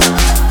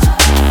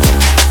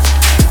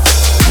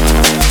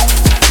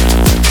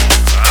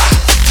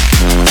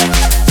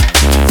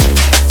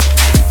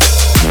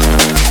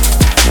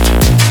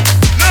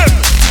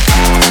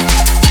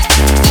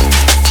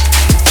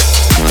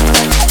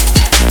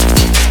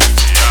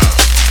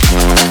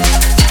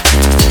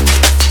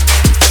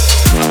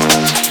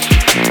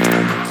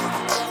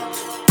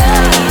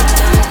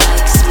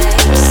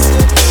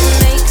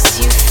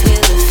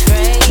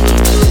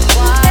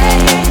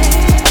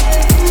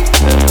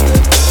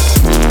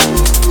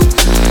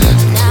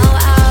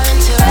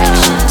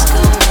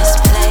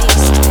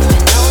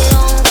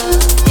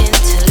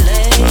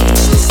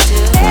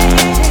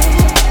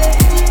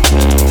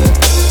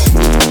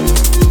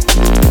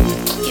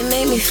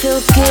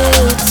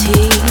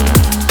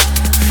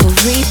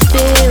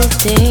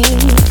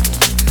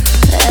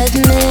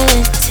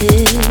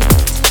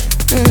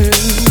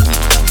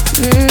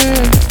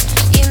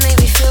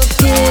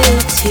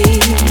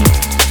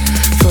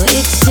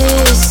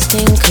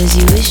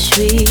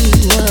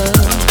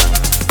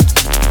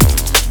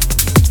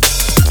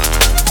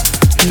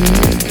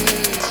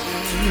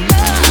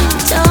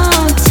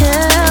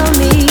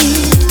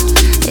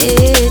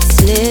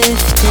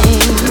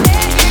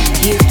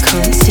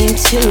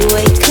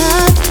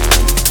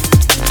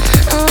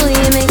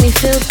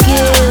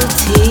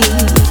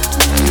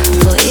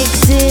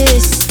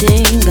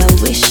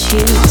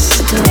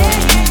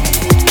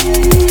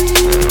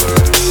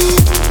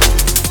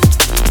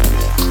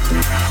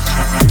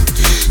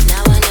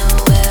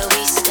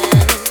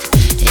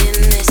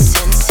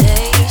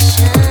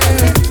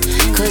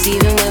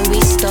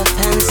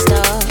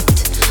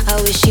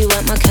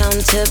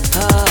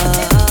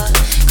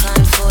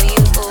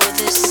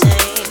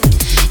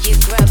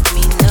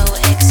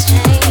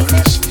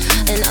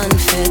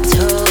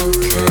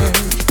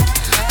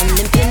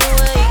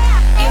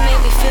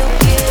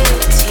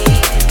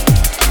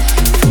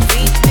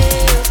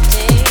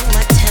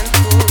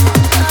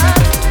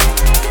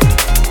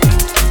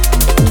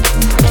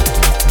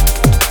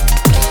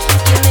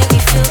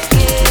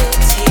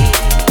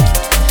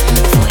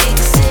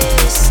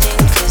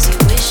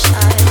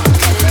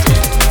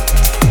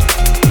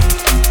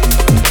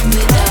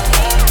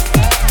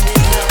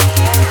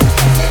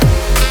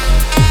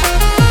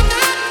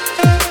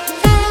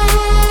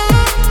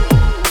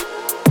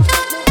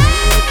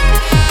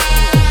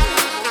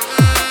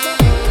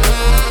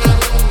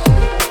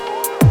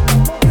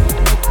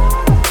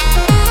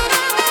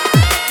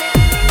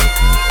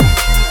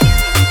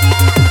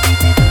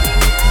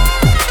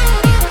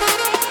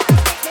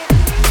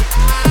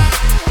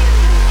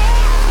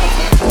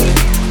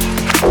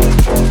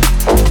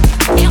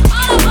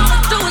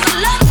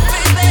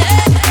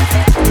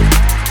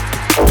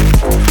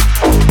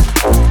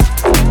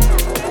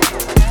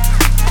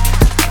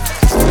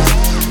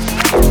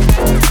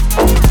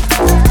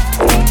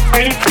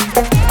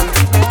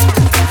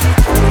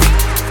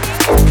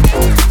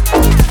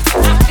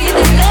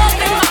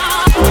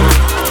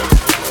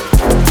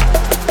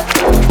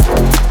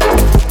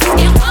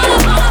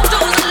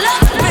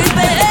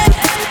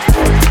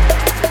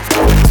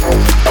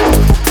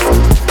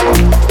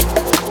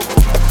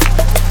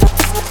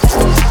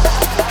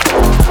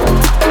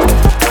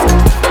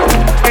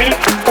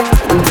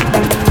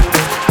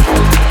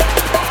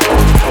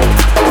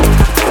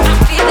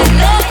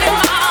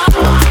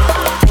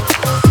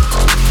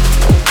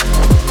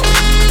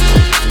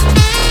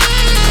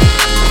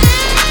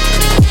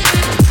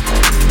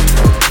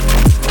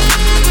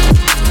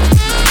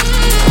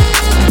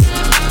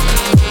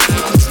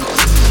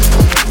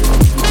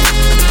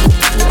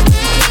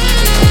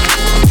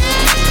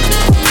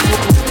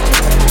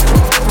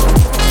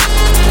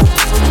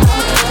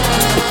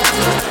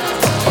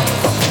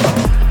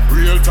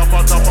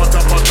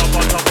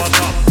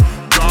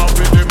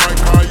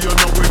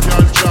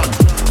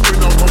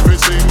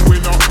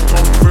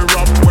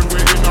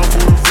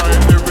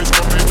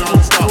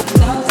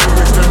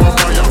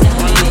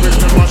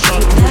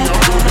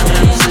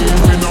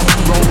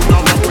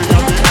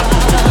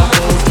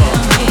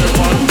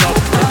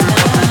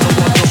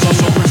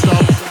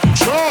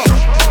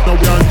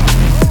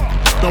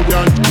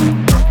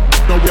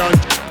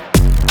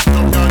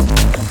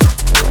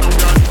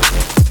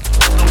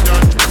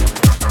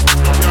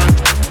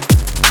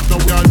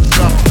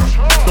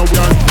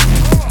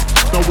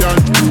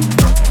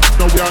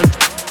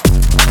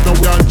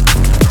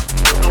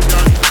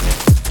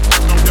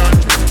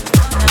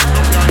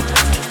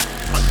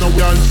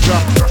 we on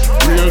strap.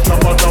 Real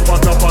tappa tappa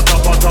tappa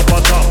tappa tappa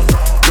tap.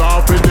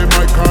 Drop in the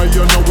mic and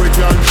you know we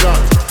can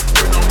chat.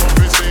 We know what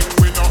we sing,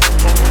 we know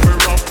how we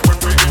rap. When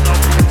we in a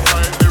room,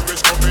 find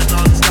lyrics coming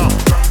non-stop.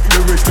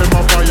 Lyrics them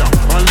a fire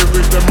and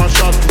lyrics them a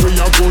shot. We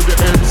a go the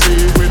MC,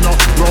 we know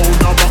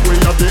round about. We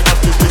a the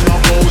hottest thing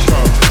about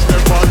her.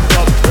 Step on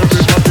top,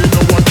 everybody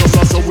know what us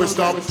are, so we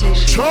stop.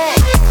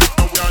 Chop!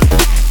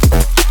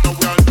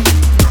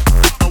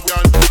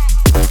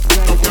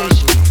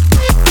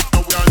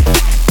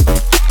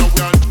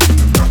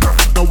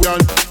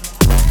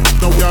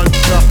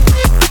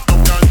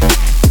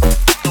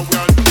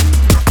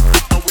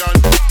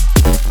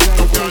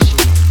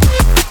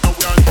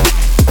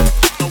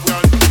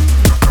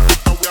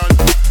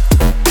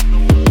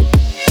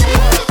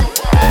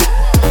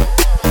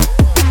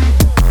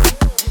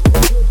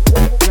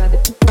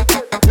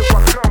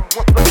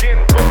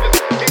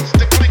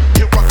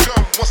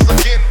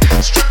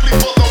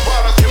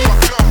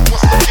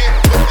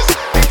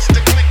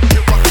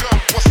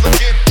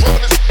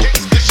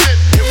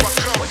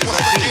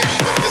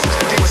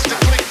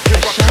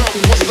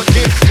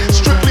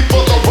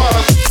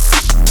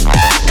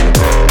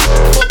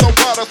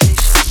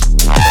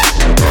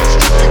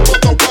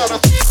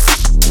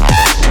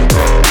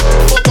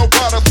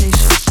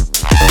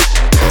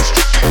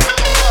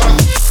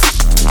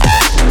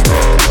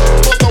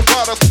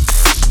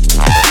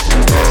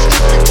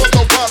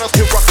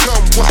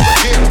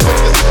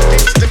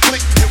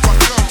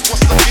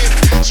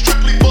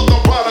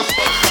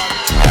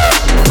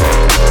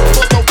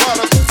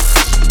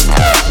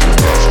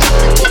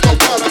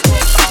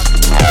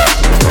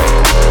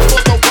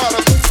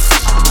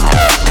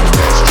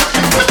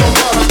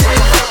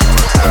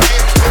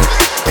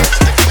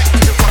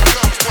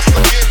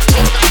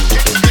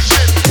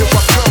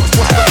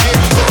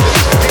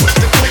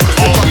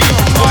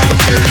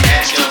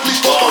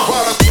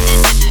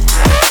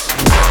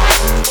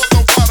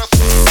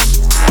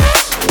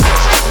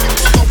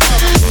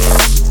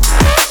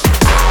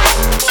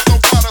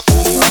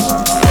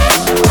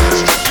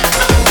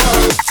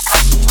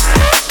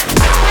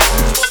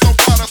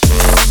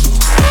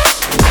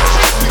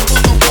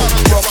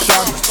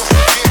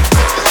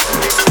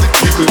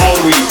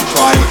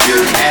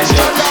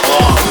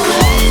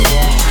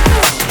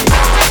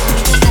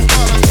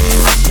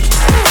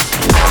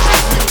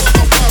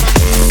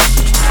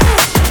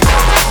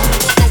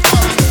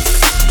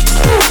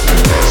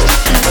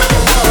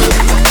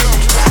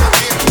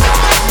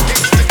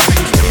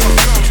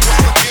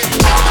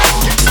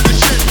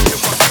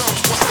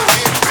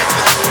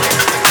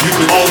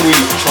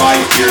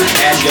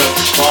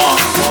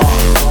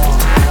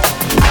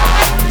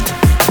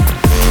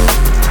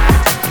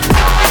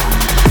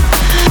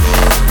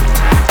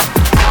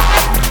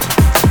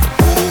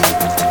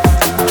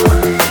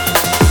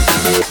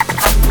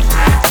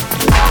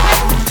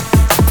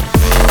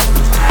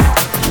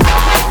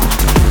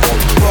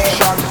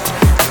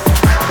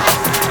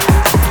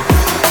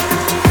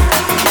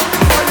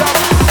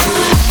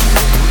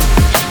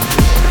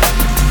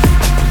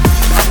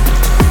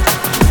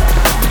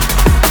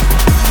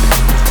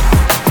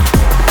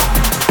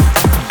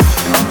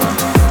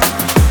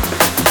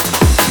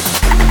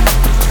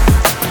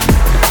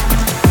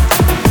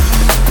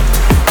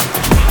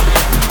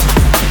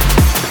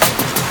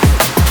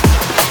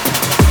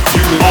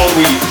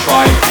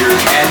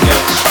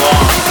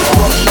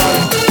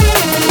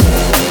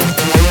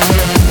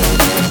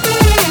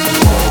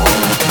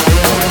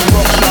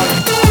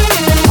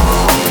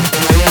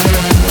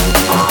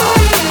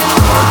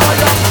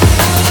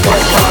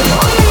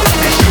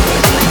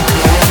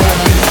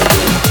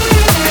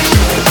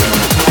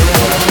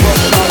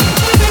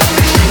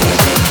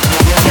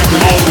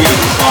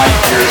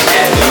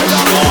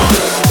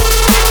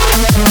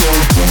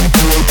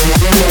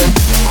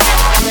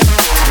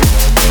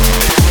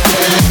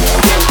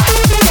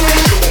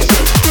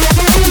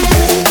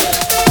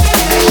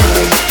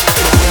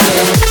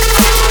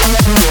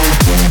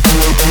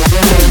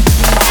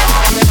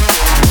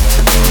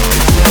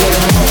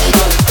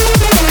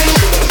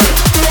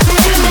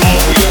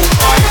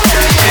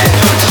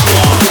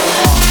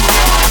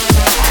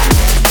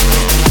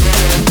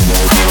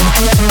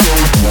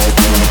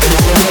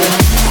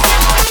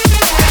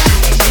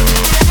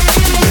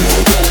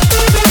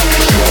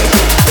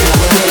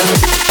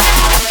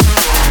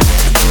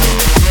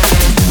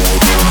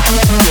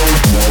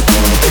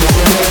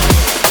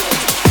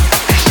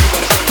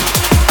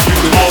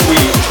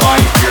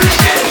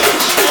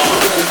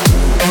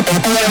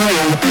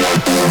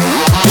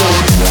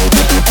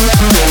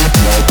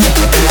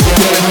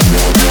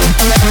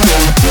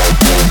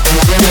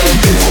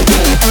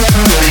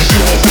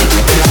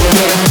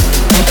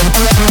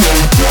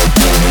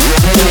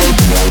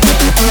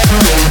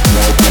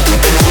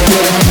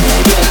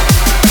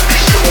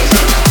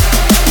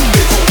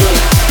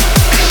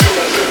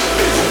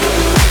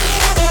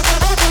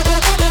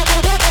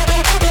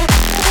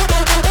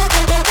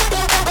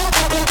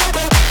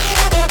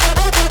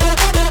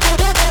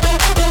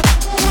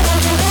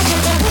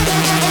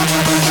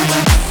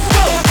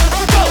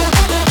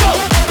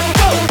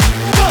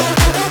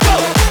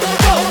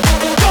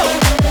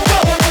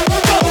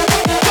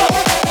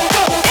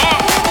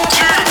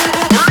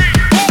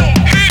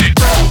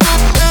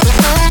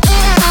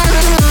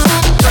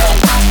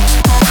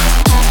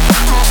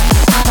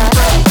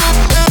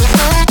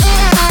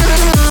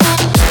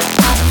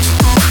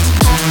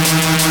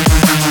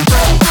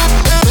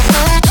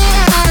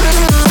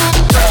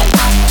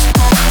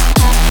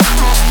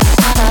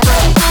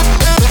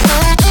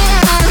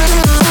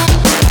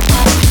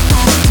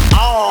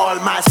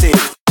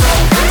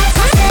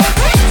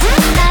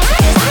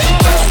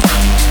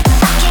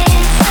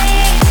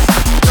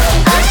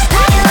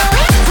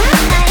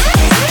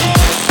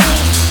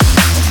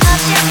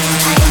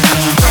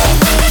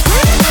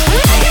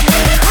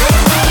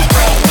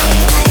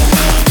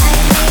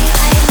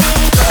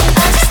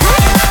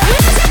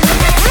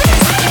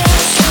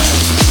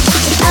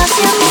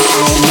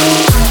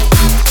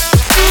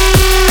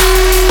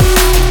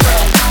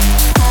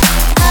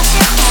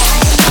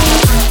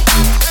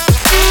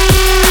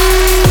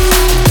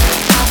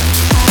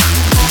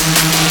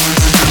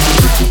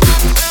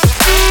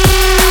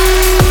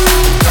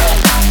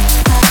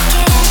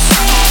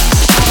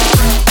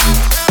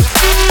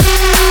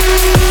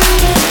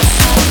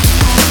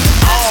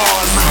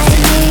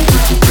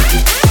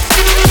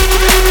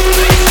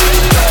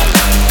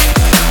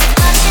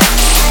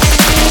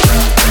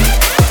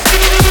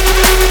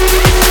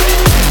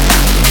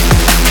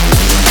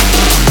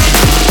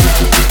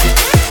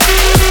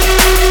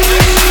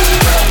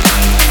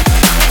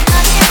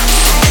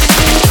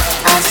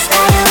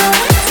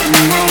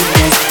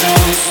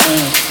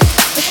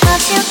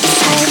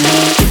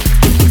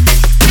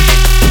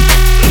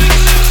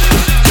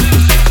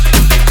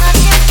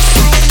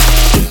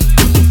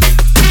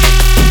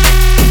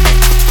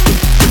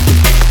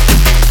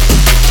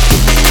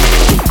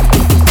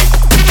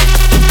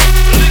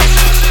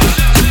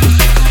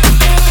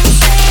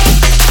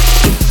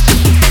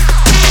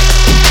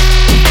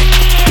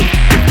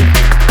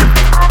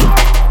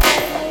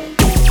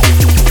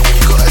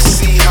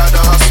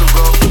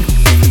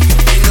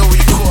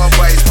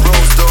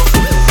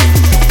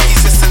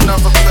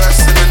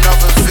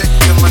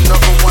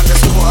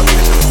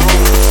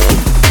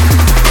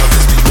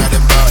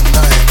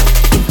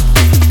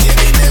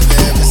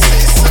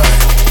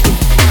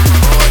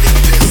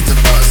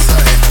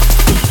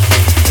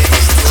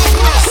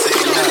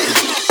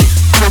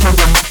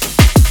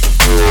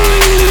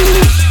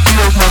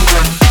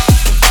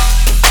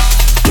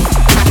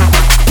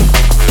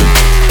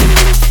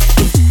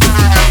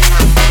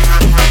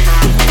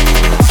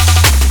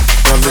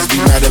 just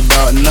be mad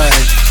about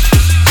nothing.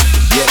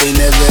 Yet they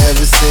never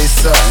ever say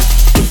something.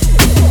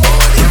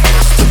 All they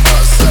post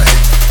about something.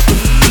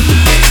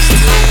 They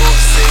still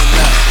won't say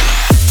nothing.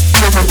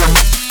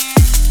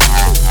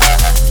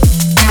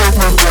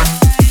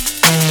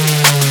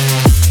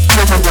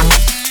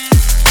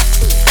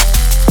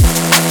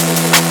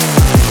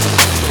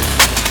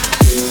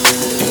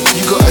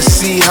 You gotta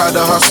see how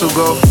the hustle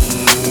go.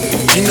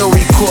 You know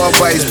he caught up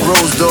by his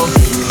bros though.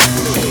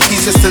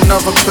 He's just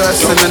another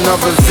person,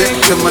 another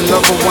victim,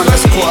 another one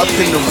that's caught up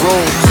in the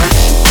road.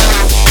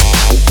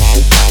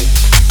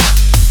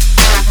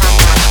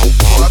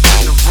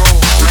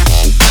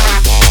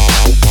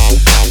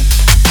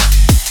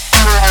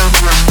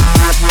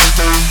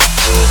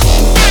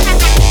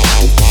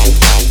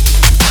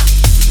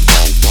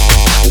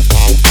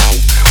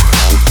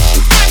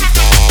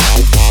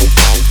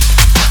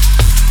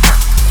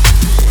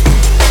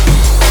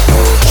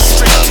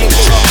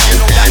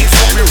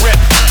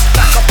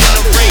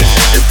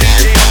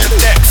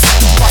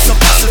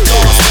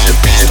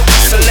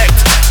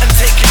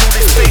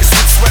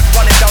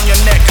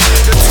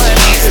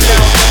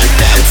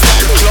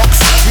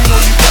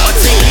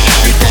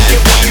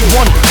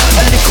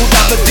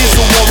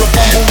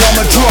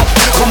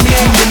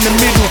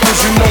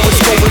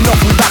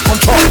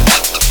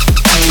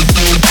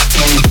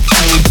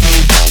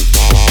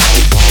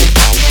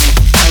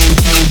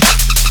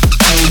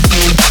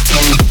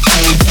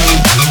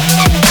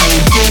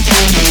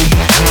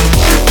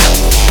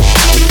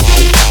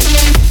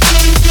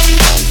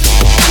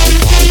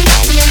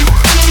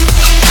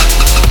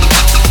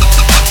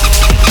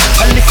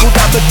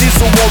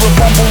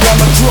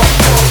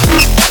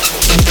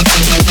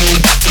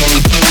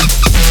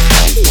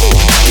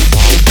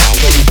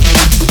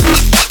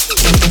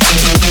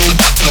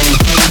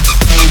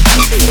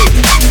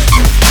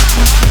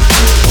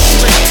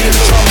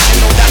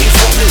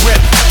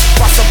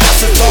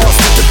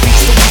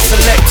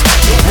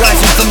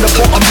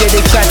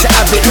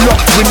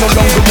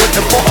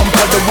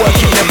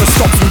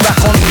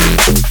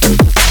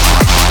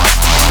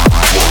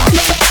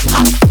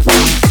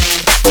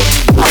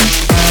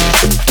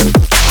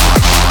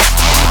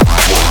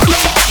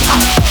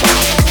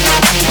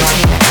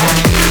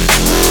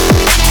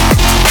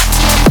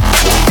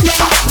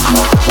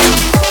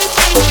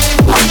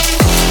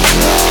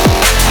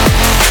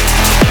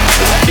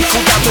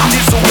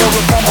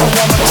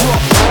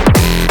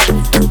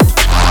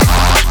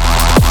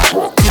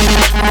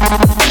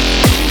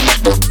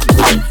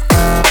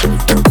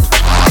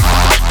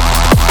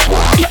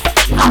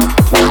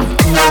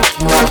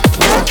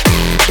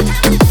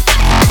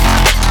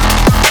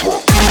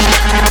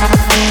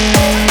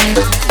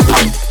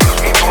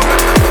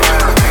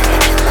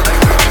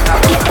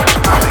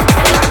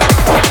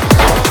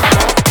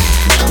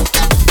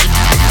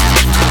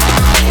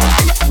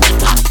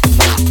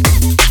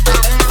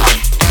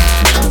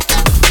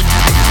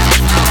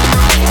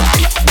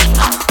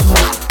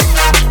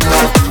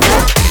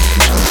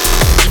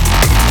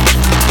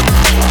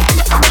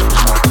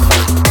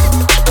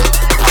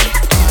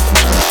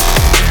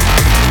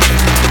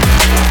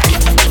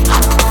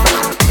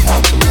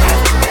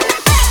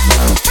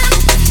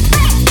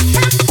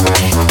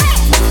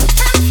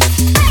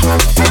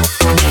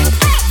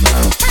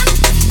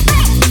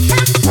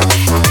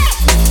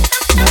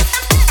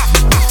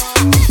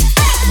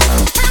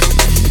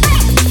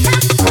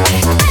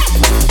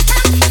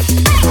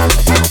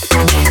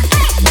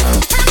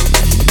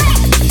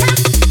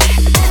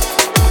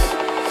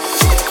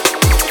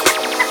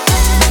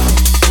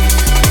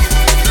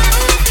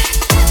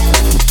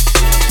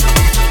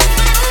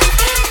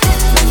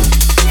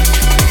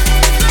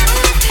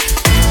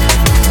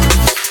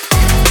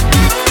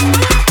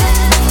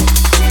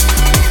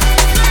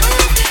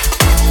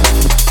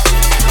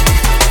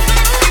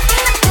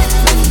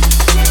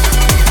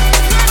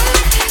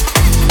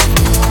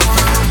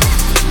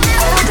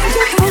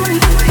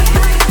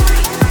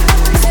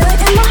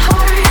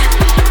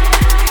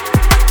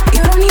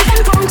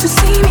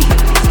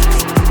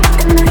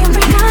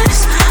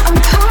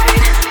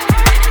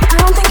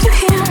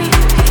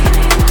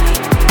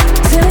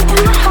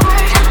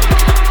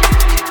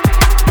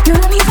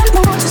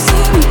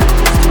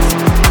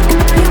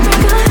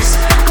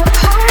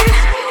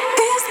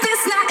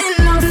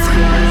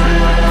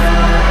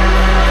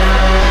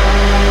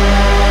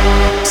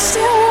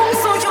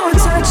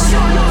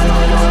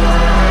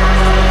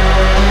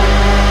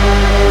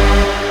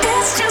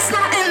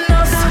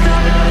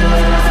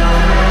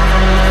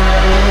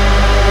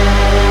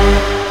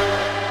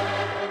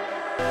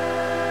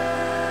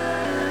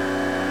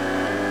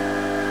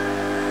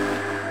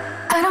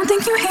 I don't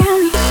think you hear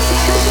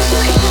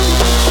me.